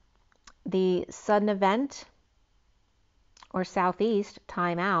 The sudden event, or southeast,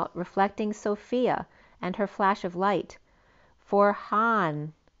 time out, reflecting Sophia and her flash of light. For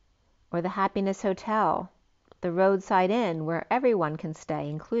Han, or the Happiness Hotel, the roadside inn where everyone can stay,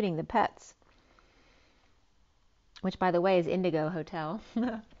 including the pets. Which, by the way, is Indigo Hotel.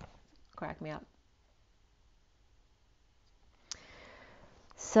 Crack me up.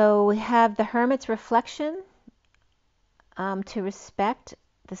 So we have the Hermit's reflection, to respect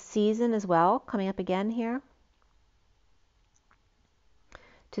the season as well, coming up again here.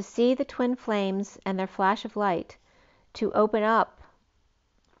 To see the twin flames and their flash of light, to open up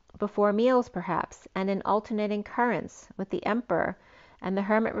before meals perhaps, and in alternating currents with the Emperor and the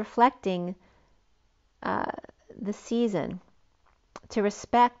Hermit reflecting the season, to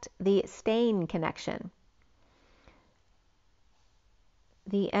respect the stain connection.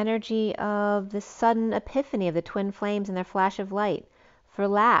 The energy of the sudden epiphany of the twin flames and their flash of light, for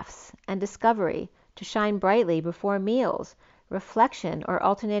laughs and discovery, to shine brightly before meals, reflection or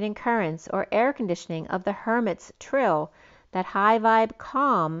alternating currents or air conditioning of the Hermit's trill, that high vibe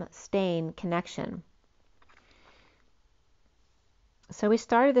calm stain connection. So we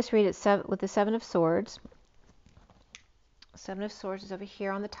started this read with the 7 of Swords. 7 of Swords is over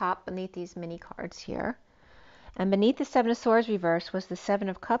here on the top beneath these mini cards here. And beneath the 7 of Swords reversed was the 7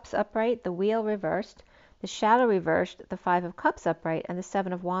 of Cups upright, the Wheel reversed, the Shadow reversed, the 5 of Cups upright, and the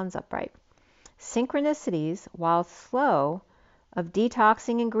 7 of Wands upright. Synchronicities, while slow, of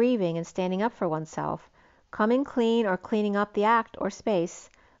detoxing and grieving and standing up for oneself, coming clean or cleaning up the act or space,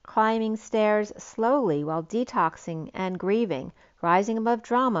 climbing stairs slowly while detoxing and grieving, rising above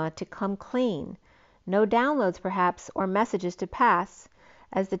drama to come clean. No downloads perhaps or messages to pass.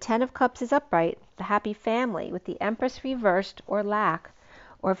 As the 10 of Cups is upright, the happy family with the Empress reversed or lack,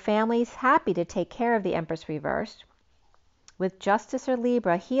 or families happy to take care of the Empress reversed, with Justice or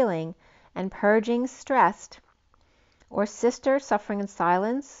Libra healing and purging stressed, or sister suffering in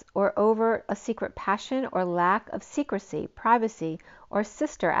silence, or over a secret passion or lack of secrecy, privacy, or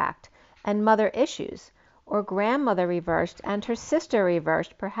sister act, and mother issues, or grandmother reversed and her sister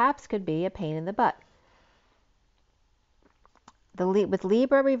reversed perhaps could be a pain in the butt. with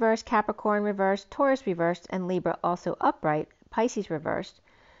Libra reversed, Capricorn reversed, Taurus reversed, and Libra also upright, Pisces reversed.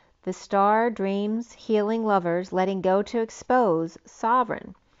 The Star, dreams, healing, lovers, letting go to expose,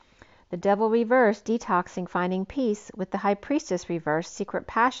 sovereign. The Devil reversed, detoxing, finding peace, with the High Priestess reversed, secret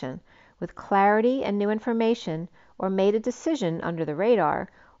passion, with clarity and new information, or made a decision under the radar,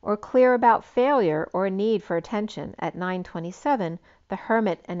 or clear about failure or a need for attention at 9:27, the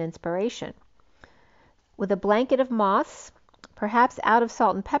Hermit and inspiration. With a blanket of moss, perhaps out of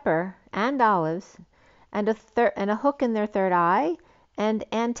salt and pepper and olives, and a hook in their third eye, and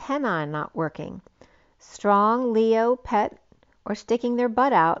antennae not working. Strong Leo pet, or sticking their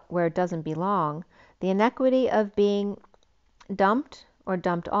butt out where it doesn't belong. The inequity of being dumped or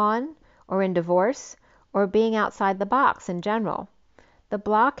dumped on, or in divorce, or being outside the box in general. The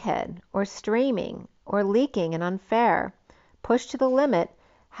blockhead, or streaming, or leaking and unfair. Pushed to the limit,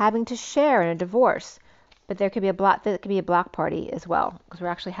 having to share in a divorce. But there could be a block party as well, because we're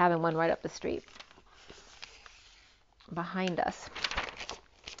actually having one right up the street behind us.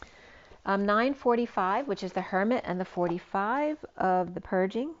 9:45, which is the Hermit, and the 45 of the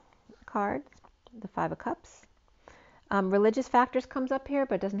purging cards, the 5 of Cups. Religious factors comes up here,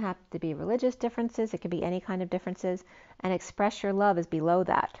 but it doesn't have to be religious differences. It could be any kind of differences. And express your love is below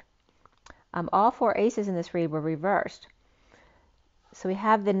that. All 4 aces in this read were reversed. So we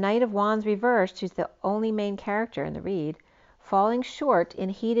have the Knight of Wands reversed, who's the only main character in the read, falling short in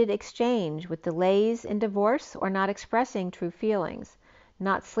heated exchange with delays in divorce or not expressing true feelings,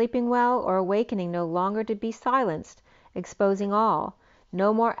 not sleeping well or awakening no longer to be silenced, exposing all,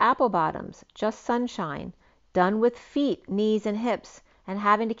 no more apple bottoms, just sunshine, done with feet, knees, and hips, and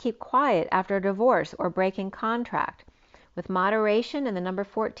having to keep quiet after a divorce or breaking contract, with moderation and the number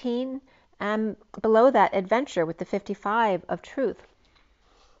 14, and below that, adventure with the 55 of truth.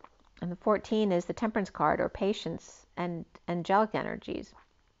 And the 14 is the Temperance card, or patience and angelic energies.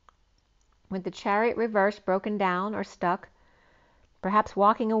 With the Chariot reversed, broken down or stuck, perhaps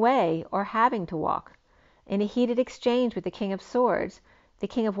walking away or having to walk. In a heated exchange with the King of Swords, the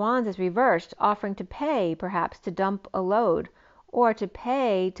King of Wands is reversed, offering to pay, perhaps, to dump a load, or to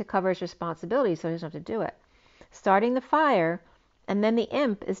pay to cover his responsibilities so he doesn't have to do it. Starting the fire, and then the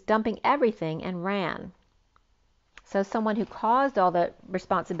Imp is dumping everything and ran. So someone who caused all the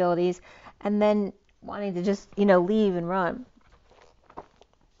responsibilities and then wanting to just, leave and run.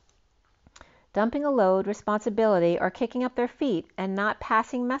 Dumping a load, responsibility, or kicking up their feet and not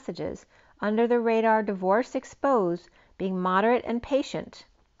passing messages. Under the radar, divorce exposed, being moderate and patient.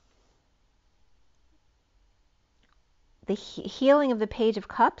 The healing of the Page of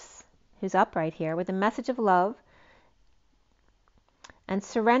Cups, who's upright here, with a message of love, and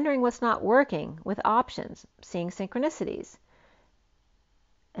surrendering what's not working with options, seeing synchronicities.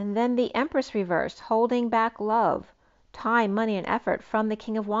 And then the Empress reversed, holding back love, time, money, and effort from the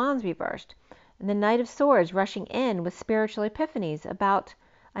King of Wands reversed. And the Knight of Swords rushing in with spiritual epiphanies about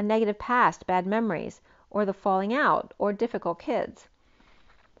a negative past, bad memories, or the falling out, or difficult kids.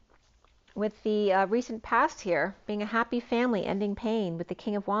 With the recent past here being a happy family ending pain, with the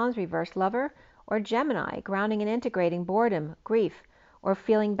King of Wands reversed, lover, or Gemini, grounding and integrating boredom, grief, or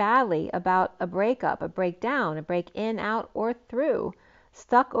feeling badly about a breakup, a breakdown, a break in, out, or through,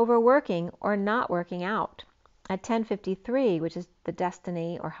 stuck overworking or not working out. At 10:53, which is the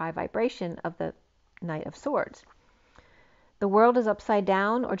destiny or high vibration of the Knight of Swords. The world is upside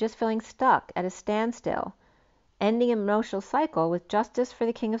down or just feeling stuck at a standstill, ending an emotional cycle with justice for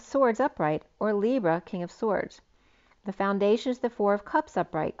the King of Swords upright, or Libra, King of Swords. The foundation is the 4 of Cups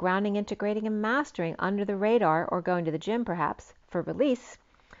upright, grounding, integrating, and mastering under the radar, or going to the gym perhaps, for release.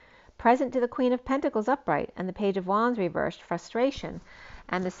 Present to the Queen of Pentacles upright, and the Page of Wands reversed, frustration,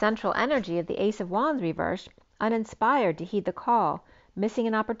 and the central energy of the Ace of Wands reversed, uninspired to heed the call, missing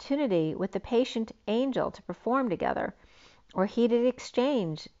an opportunity with the patient angel to perform together, or heated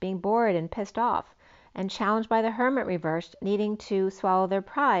exchange, being bored and pissed off, and challenged by the Hermit reversed, needing to swallow their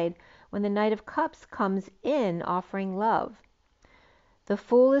pride when the Knight of Cups comes in offering love. The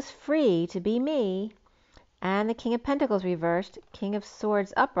Fool is free to be me, and the King of Pentacles reversed, King of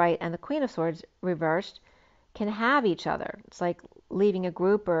Swords upright, and the Queen of Swords reversed can have each other. It's like leaving a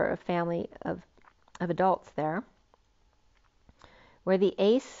group or a family of adults there. Where the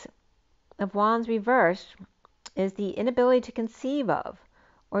Ace of Wands reversed is the inability to conceive of,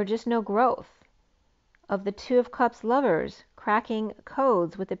 or just no growth, of the 2 of Cups lovers, cracking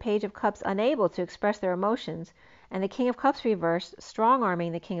codes with the Page of Cups unable to express their emotions, and the King of Cups reversed,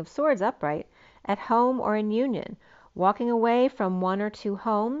 strong-arming the King of Swords upright, at home or in union, walking away from 1 or 2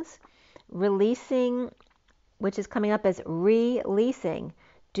 homes, releasing, which is coming up as releasing,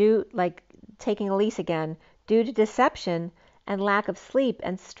 like taking a lease again, due to deception and lack of sleep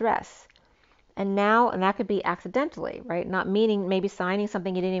and stress. And that could be accidentally, right? Not meaning maybe signing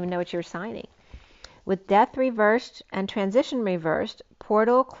something you didn't even know what you were signing. With death reversed and transition reversed,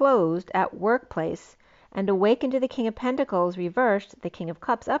 portal closed at workplace, and awakened to the King of Pentacles reversed, the King of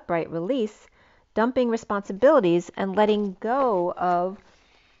Cups upright, release, dumping responsibilities and letting go of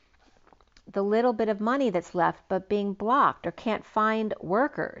the little bit of money that's left, but being blocked or can't find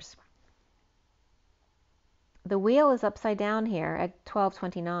workers. The wheel is upside down here at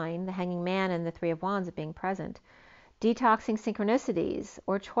 1229, the Hanging Man and the Three of Wands being present. Detoxing synchronicities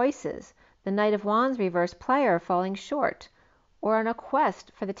or choices, the Knight of Wands reverse player falling short, or on a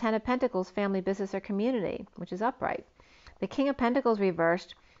quest for the Ten of Pentacles family, business, or community, which is upright. The King of Pentacles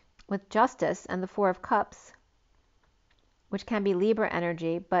reversed with Justice and the Four of Cups, which can be Libra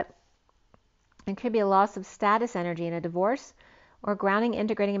energy, but it could be a loss of status energy in a divorce, or grounding,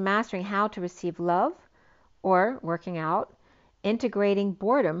 integrating, and mastering how to receive love, or working out, integrating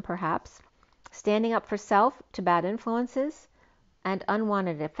boredom perhaps, standing up for self to bad influences and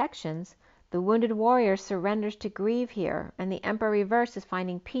unwanted affections. The wounded warrior surrenders to grieve here, and the Emperor reverse is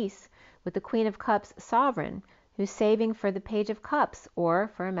finding peace with the Queen of Cups sovereign, who's saving for the Page of Cups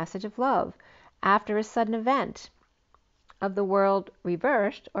or for a message of love after a sudden event of the world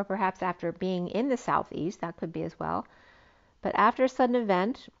reversed, or perhaps after being in the southeast, that could be as well. But after a sudden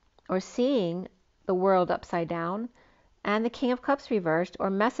event or seeing the world upside down, and the King of Cups reversed, or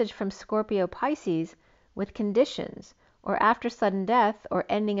message from Scorpio Pisces with conditions, or after sudden death or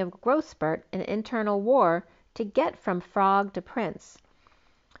ending of growth spurt, an internal war to get from frog to prince.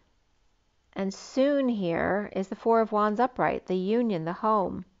 And soon here is the Four of Wands upright, the union, the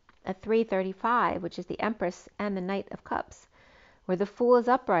home, at 335, which is the Empress and the Knight of Cups, where the Fool is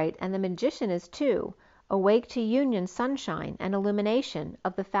upright and the Magician is too, awake to union, sunshine, and illumination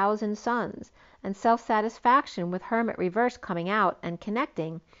of the thousand suns, and self-satisfaction with Hermit reverse coming out and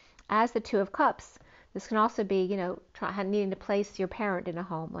connecting as the Two of Cups. This can also be, needing to place your parent in a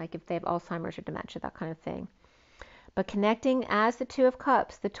home, like if they have Alzheimer's or dementia, that kind of thing. But connecting as the Two of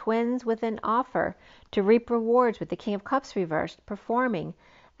Cups, the twins with an offer to reap rewards with the King of Cups reversed, performing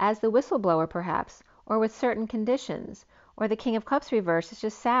as the whistleblower perhaps, or with certain conditions, or the King of Cups reversed is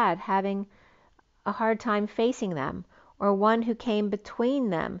just sad, having a hard time facing them, or one who came between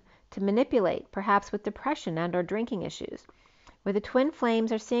them to manipulate, perhaps with depression and or drinking issues, where the twin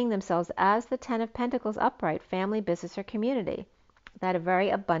flames are seeing themselves as the Ten of Pentacles upright, family, business, or community, that a very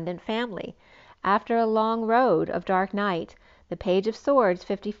abundant family. After a long road of dark night, the Page of Swords,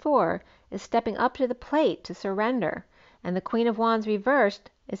 54, is stepping up to the plate to surrender, and the Queen of Wands reversed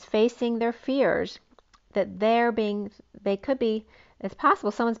is facing their fears that it's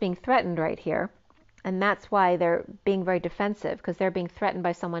possible someone's being threatened right here, and that's why they're being very defensive, because they're being threatened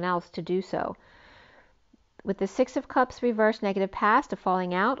by someone else to do so. With the Six of Cups reversed, negative past, a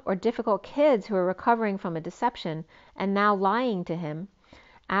falling out, or difficult kids who are recovering from a deception and now lying to him.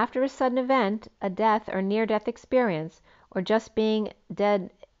 After a sudden event, a death or near-death experience, or just being dead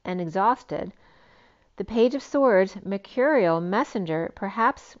and exhausted. The Page of Swords, mercurial messenger,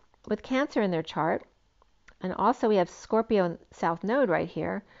 perhaps with Cancer in their chart. And also we have Scorpio and South Node right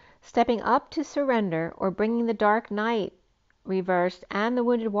here, stepping up to surrender, or bringing the Dark Knight reversed and the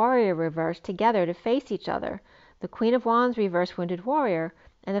Wounded Warrior reversed together to face each other. The Queen of Wands reversed, Wounded Warrior,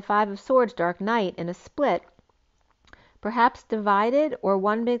 and the Five of Swords, Dark Knight, in a split, perhaps divided or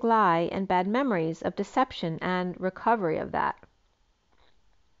one big lie and bad memories of deception and recovery of that.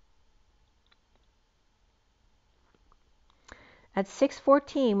 At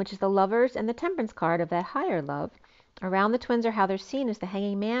 614, which is the Lovers and the Temperance card of that higher love, around the twins are how they're seen as the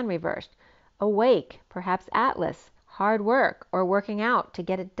Hanging Man reversed. Awake, perhaps Atlas, hard work or working out to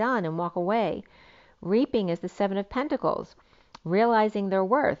get it done and walk away. Reaping is the Seven of Pentacles, realizing their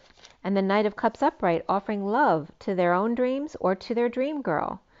worth, and the Knight of Cups upright, offering love to their own dreams or to their dream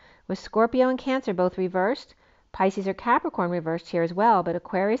girl. With Scorpio and Cancer both reversed, Pisces or Capricorn reversed here as well, but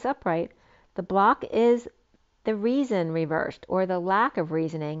Aquarius upright, the block is the reason reversed, or the lack of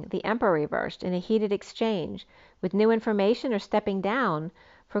reasoning, the Emperor reversed, in a heated exchange with new information or stepping down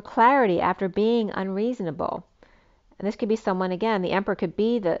for clarity after being unreasonable. And this could be someone, again, the Emperor could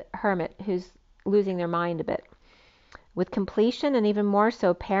be the Hermit who's losing their mind a bit. With completion, and even more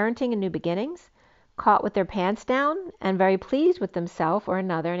so parenting and new beginnings, caught with their pants down and very pleased with themselves or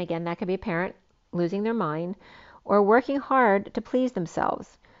another, and again that could be a parent losing their mind, or working hard to please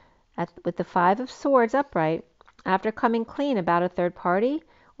themselves. With the Five of Swords upright, after coming clean about a third party,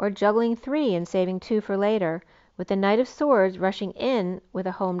 or juggling 3 and saving 2 for later, with the Knight of Swords rushing in with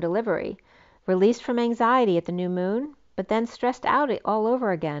a home delivery, released from anxiety at the new moon, but then stressed out all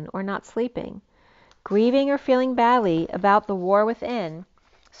over again, or not sleeping. grieving or feeling badly about the war within,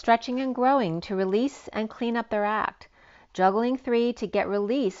 stretching and growing to release and clean up their act, juggling 3 to get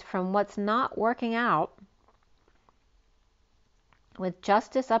release from what's not working out, with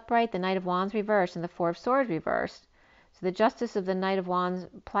Justice upright, the Knight of Wands reversed, and the Four of Swords reversed. So the Justice of the Knight of Wands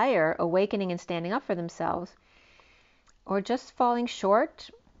player awakening and standing up for themselves, or just falling short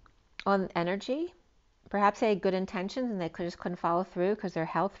on energy. Perhaps they had good intentions and they just couldn't follow through because their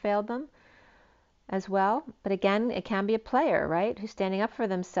health failed them as well. But again, it can be a player, right, who's standing up for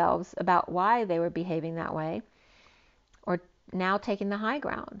themselves about why they were behaving that way, or now taking the high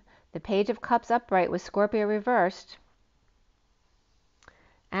ground. The Page of Cups upright with Scorpio reversed,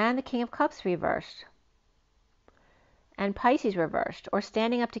 and the King of Cups reversed, and Pisces reversed, or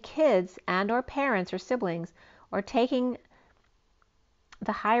standing up to kids and or parents or siblings, or taking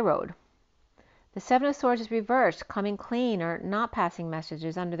the high road. The Seven of Swords is reversed, coming clean or not passing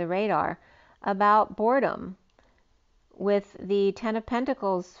messages under the radar about boredom, with the Ten of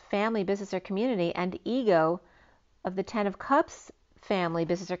Pentacles, family, business, or community, and ego of the Ten of Cups, family,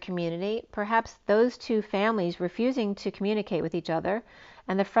 business, or community. Perhaps those two families refusing to communicate with each other,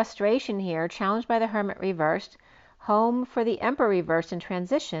 and the frustration here, challenged by the Hermit reversed, home for the Emperor reversed in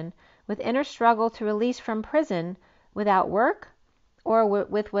transition, with inner struggle to release from prison without work, or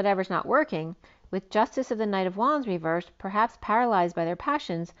with whatever's not working, with Justice of the Knight of Wands reversed, perhaps paralyzed by their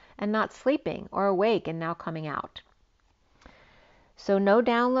passions and not sleeping, or awake and now coming out. So no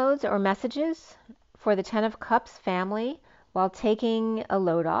downloads or messages for the Ten of Cups family while taking a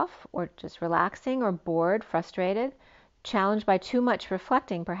load off, or just relaxing, or bored, frustrated, challenged by too much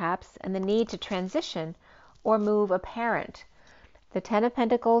reflecting perhaps, and the need to transition or move apparent. The Ten of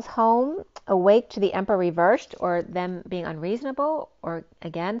Pentacles home, awake to the Emperor reversed, or them being unreasonable, or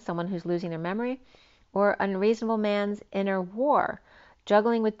again, someone who's losing their memory, or unreasonable man's inner war,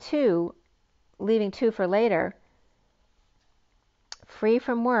 juggling with 2, leaving 2 for later, free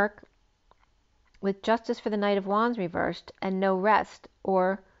from work, with Justice for the Knight of Wands reversed, and no rest,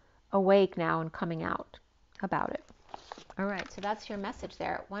 or awake now and coming out about it. All right, so that's your message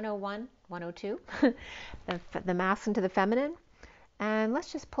there. 101, 102, the masculine to the feminine. And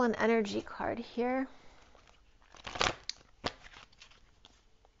let's just pull an energy card here.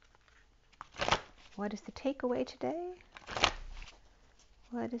 What is the takeaway today?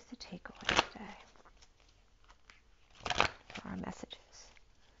 What is the takeaway today for our messages?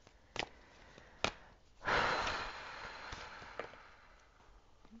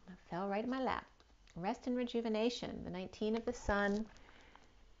 It fell right in my lap. Rest and rejuvenation, the 19 of the sun.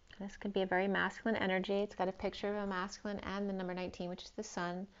 This could be a very masculine energy. It's got a picture of a masculine and the number 19, which is the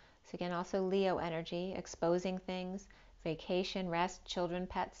sun. So again, also Leo energy, exposing things, vacation, rest, children,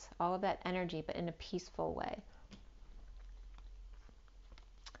 pets, all of that energy, but in a peaceful way.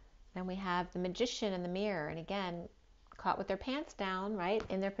 Then we have the Magician and the Mirror, and again, caught with their pants down, right,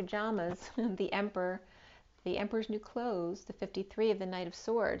 in their pajamas, the Emperor, the Emperor's new clothes, the 53 of the Knight of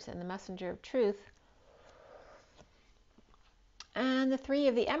Swords, and the Messenger of Truth, and the 3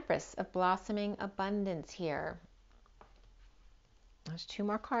 of the Empress of blossoming abundance here. There's 2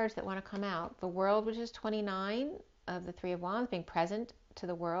 more cards that want to come out. The World, which is 29 of the 3 of Wands, being present to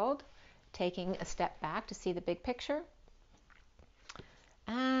the world, taking a step back to see the big picture.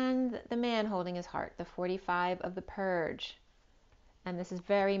 And the Man holding his heart, the 45 of the Purge. And this is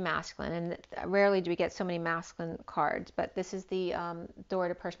very masculine, and rarely do we get so many masculine cards, but this is the door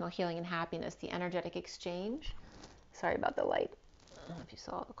to personal healing and happiness, the energetic exchange. Sorry about the light. I don't know if you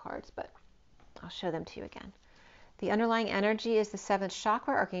saw the cards, but I'll show them to you again. The underlying energy is the 7th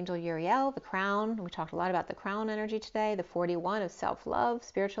chakra, Archangel Uriel, the crown. We talked a lot about the crown energy today, the 41 of self-love,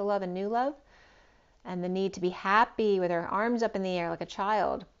 spiritual love, and new love, and the need to be happy with our arms up in the air like a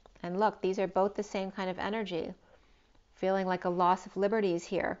child. And look, these are both the same kind of energy, feeling like a loss of liberties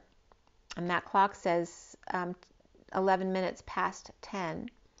here. And that clock says 11 minutes past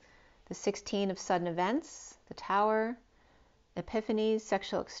 10. The 16 of sudden events, the Tower, epiphanies,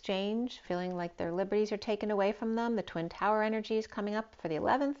 sexual exchange, feeling like their liberties are taken away from them. The Twin Tower energy is coming up for the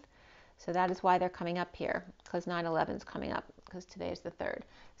 11th. So that is why they're coming up here, because 9/11 is coming up, because today is the 3rd.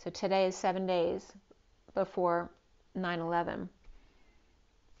 So today is 7 days before 9/11.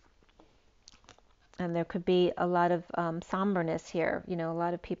 And there could be a lot of somberness here, you know, a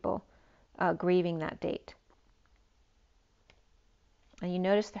lot of people grieving that date. And you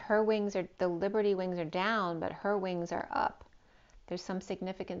notice that her wings are, the Liberty wings are down, but her wings are up. There's some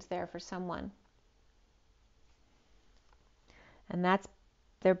significance there for someone. And that's,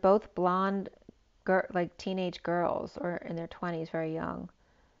 they're both blonde, like teenage girls, or in their 20s, very young.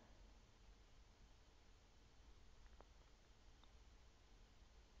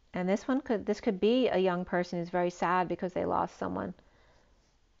 And this could be a young person who's very sad because they lost someone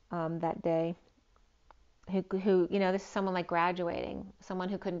that day. Who, you know, this is someone like graduating, someone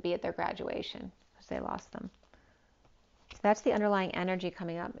who couldn't be at their graduation because they lost them. So that's the underlying energy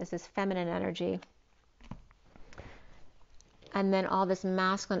coming up, is this feminine energy. And then all this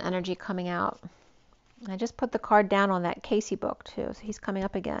masculine energy coming out. I just put the card down on that Casey book too, so he's coming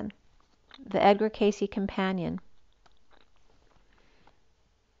up again. The Edgar Casey Companion.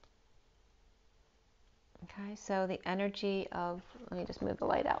 Okay, so the energy of, let me just move the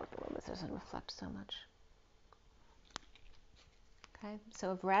light out a little bit so it doesn't reflect so much. Okay,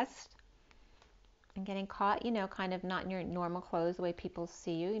 so of rest and getting caught, you know, kind of not in your normal clothes, the way people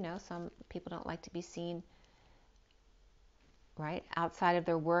see you. You know, some people don't like to be seen, right, outside of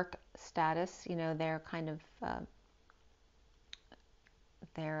their work status. You know, their kind of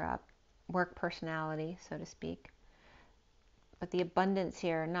their work personality, so to speak. But the abundance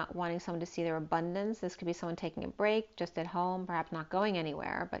here, not wanting someone to see their abundance. This could be someone taking a break, just at home, perhaps not going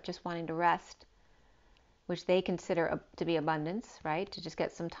anywhere, but just wanting to rest, which they consider to be abundance, right? To just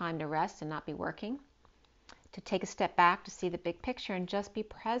get some time to rest and not be working. To take a step back to see the big picture and just be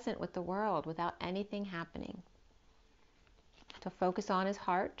present with the world without anything happening. To focus on his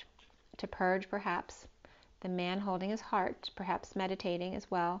heart, to purge perhaps. The man holding his heart, perhaps meditating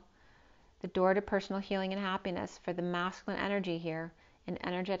as well. The door to personal healing and happiness for the masculine energy here, an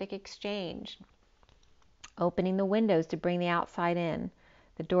energetic exchange. Opening the windows to bring the outside in.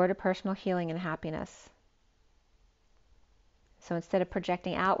 The door to personal healing and happiness. So instead of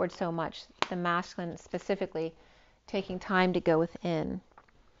projecting outward so much, the masculine specifically taking time to go within.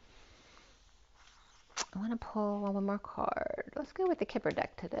 I want to pull one more card. Let's go with the Kipper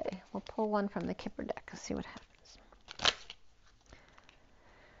deck today. We'll pull one from the Kipper deck and see what happens.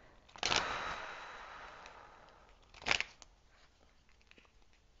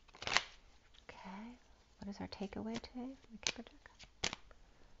 What is our takeaway today from the Kipper deck?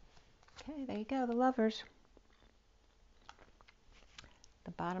 Okay, there you go, the Lovers.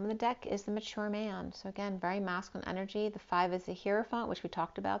 The bottom of the deck is the mature man. So again, very masculine energy. The 5 is the Hierophant, which we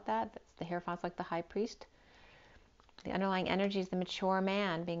talked about that. The Hierophant's like the high priest. The underlying energy is the mature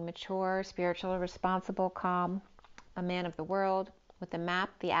man, being mature, spiritual, responsible, calm, a man of the world. With the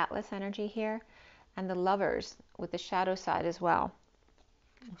map, the Atlas energy here, and the Lovers with the shadow side as well.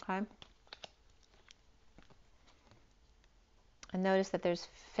 Okay. And notice that there's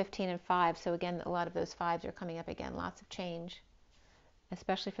 15 and 5, so again, a lot of those 5s are coming up again. Lots of change,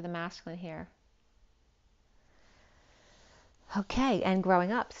 especially for the masculine here. Okay, and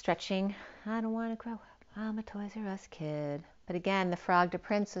growing up, stretching. I don't want to grow up. I'm a Toys R Us kid. But again, the Frog de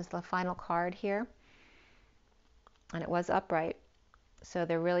Prince is the final card here. And it was upright. So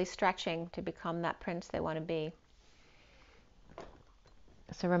they're really stretching to become that prince they want to be.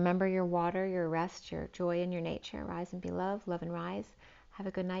 So remember your water, your rest, your joy in your nature. Rise and be love, love and rise. Have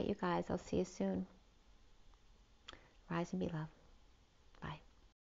a good night, you guys. I'll see you soon. Rise and be love.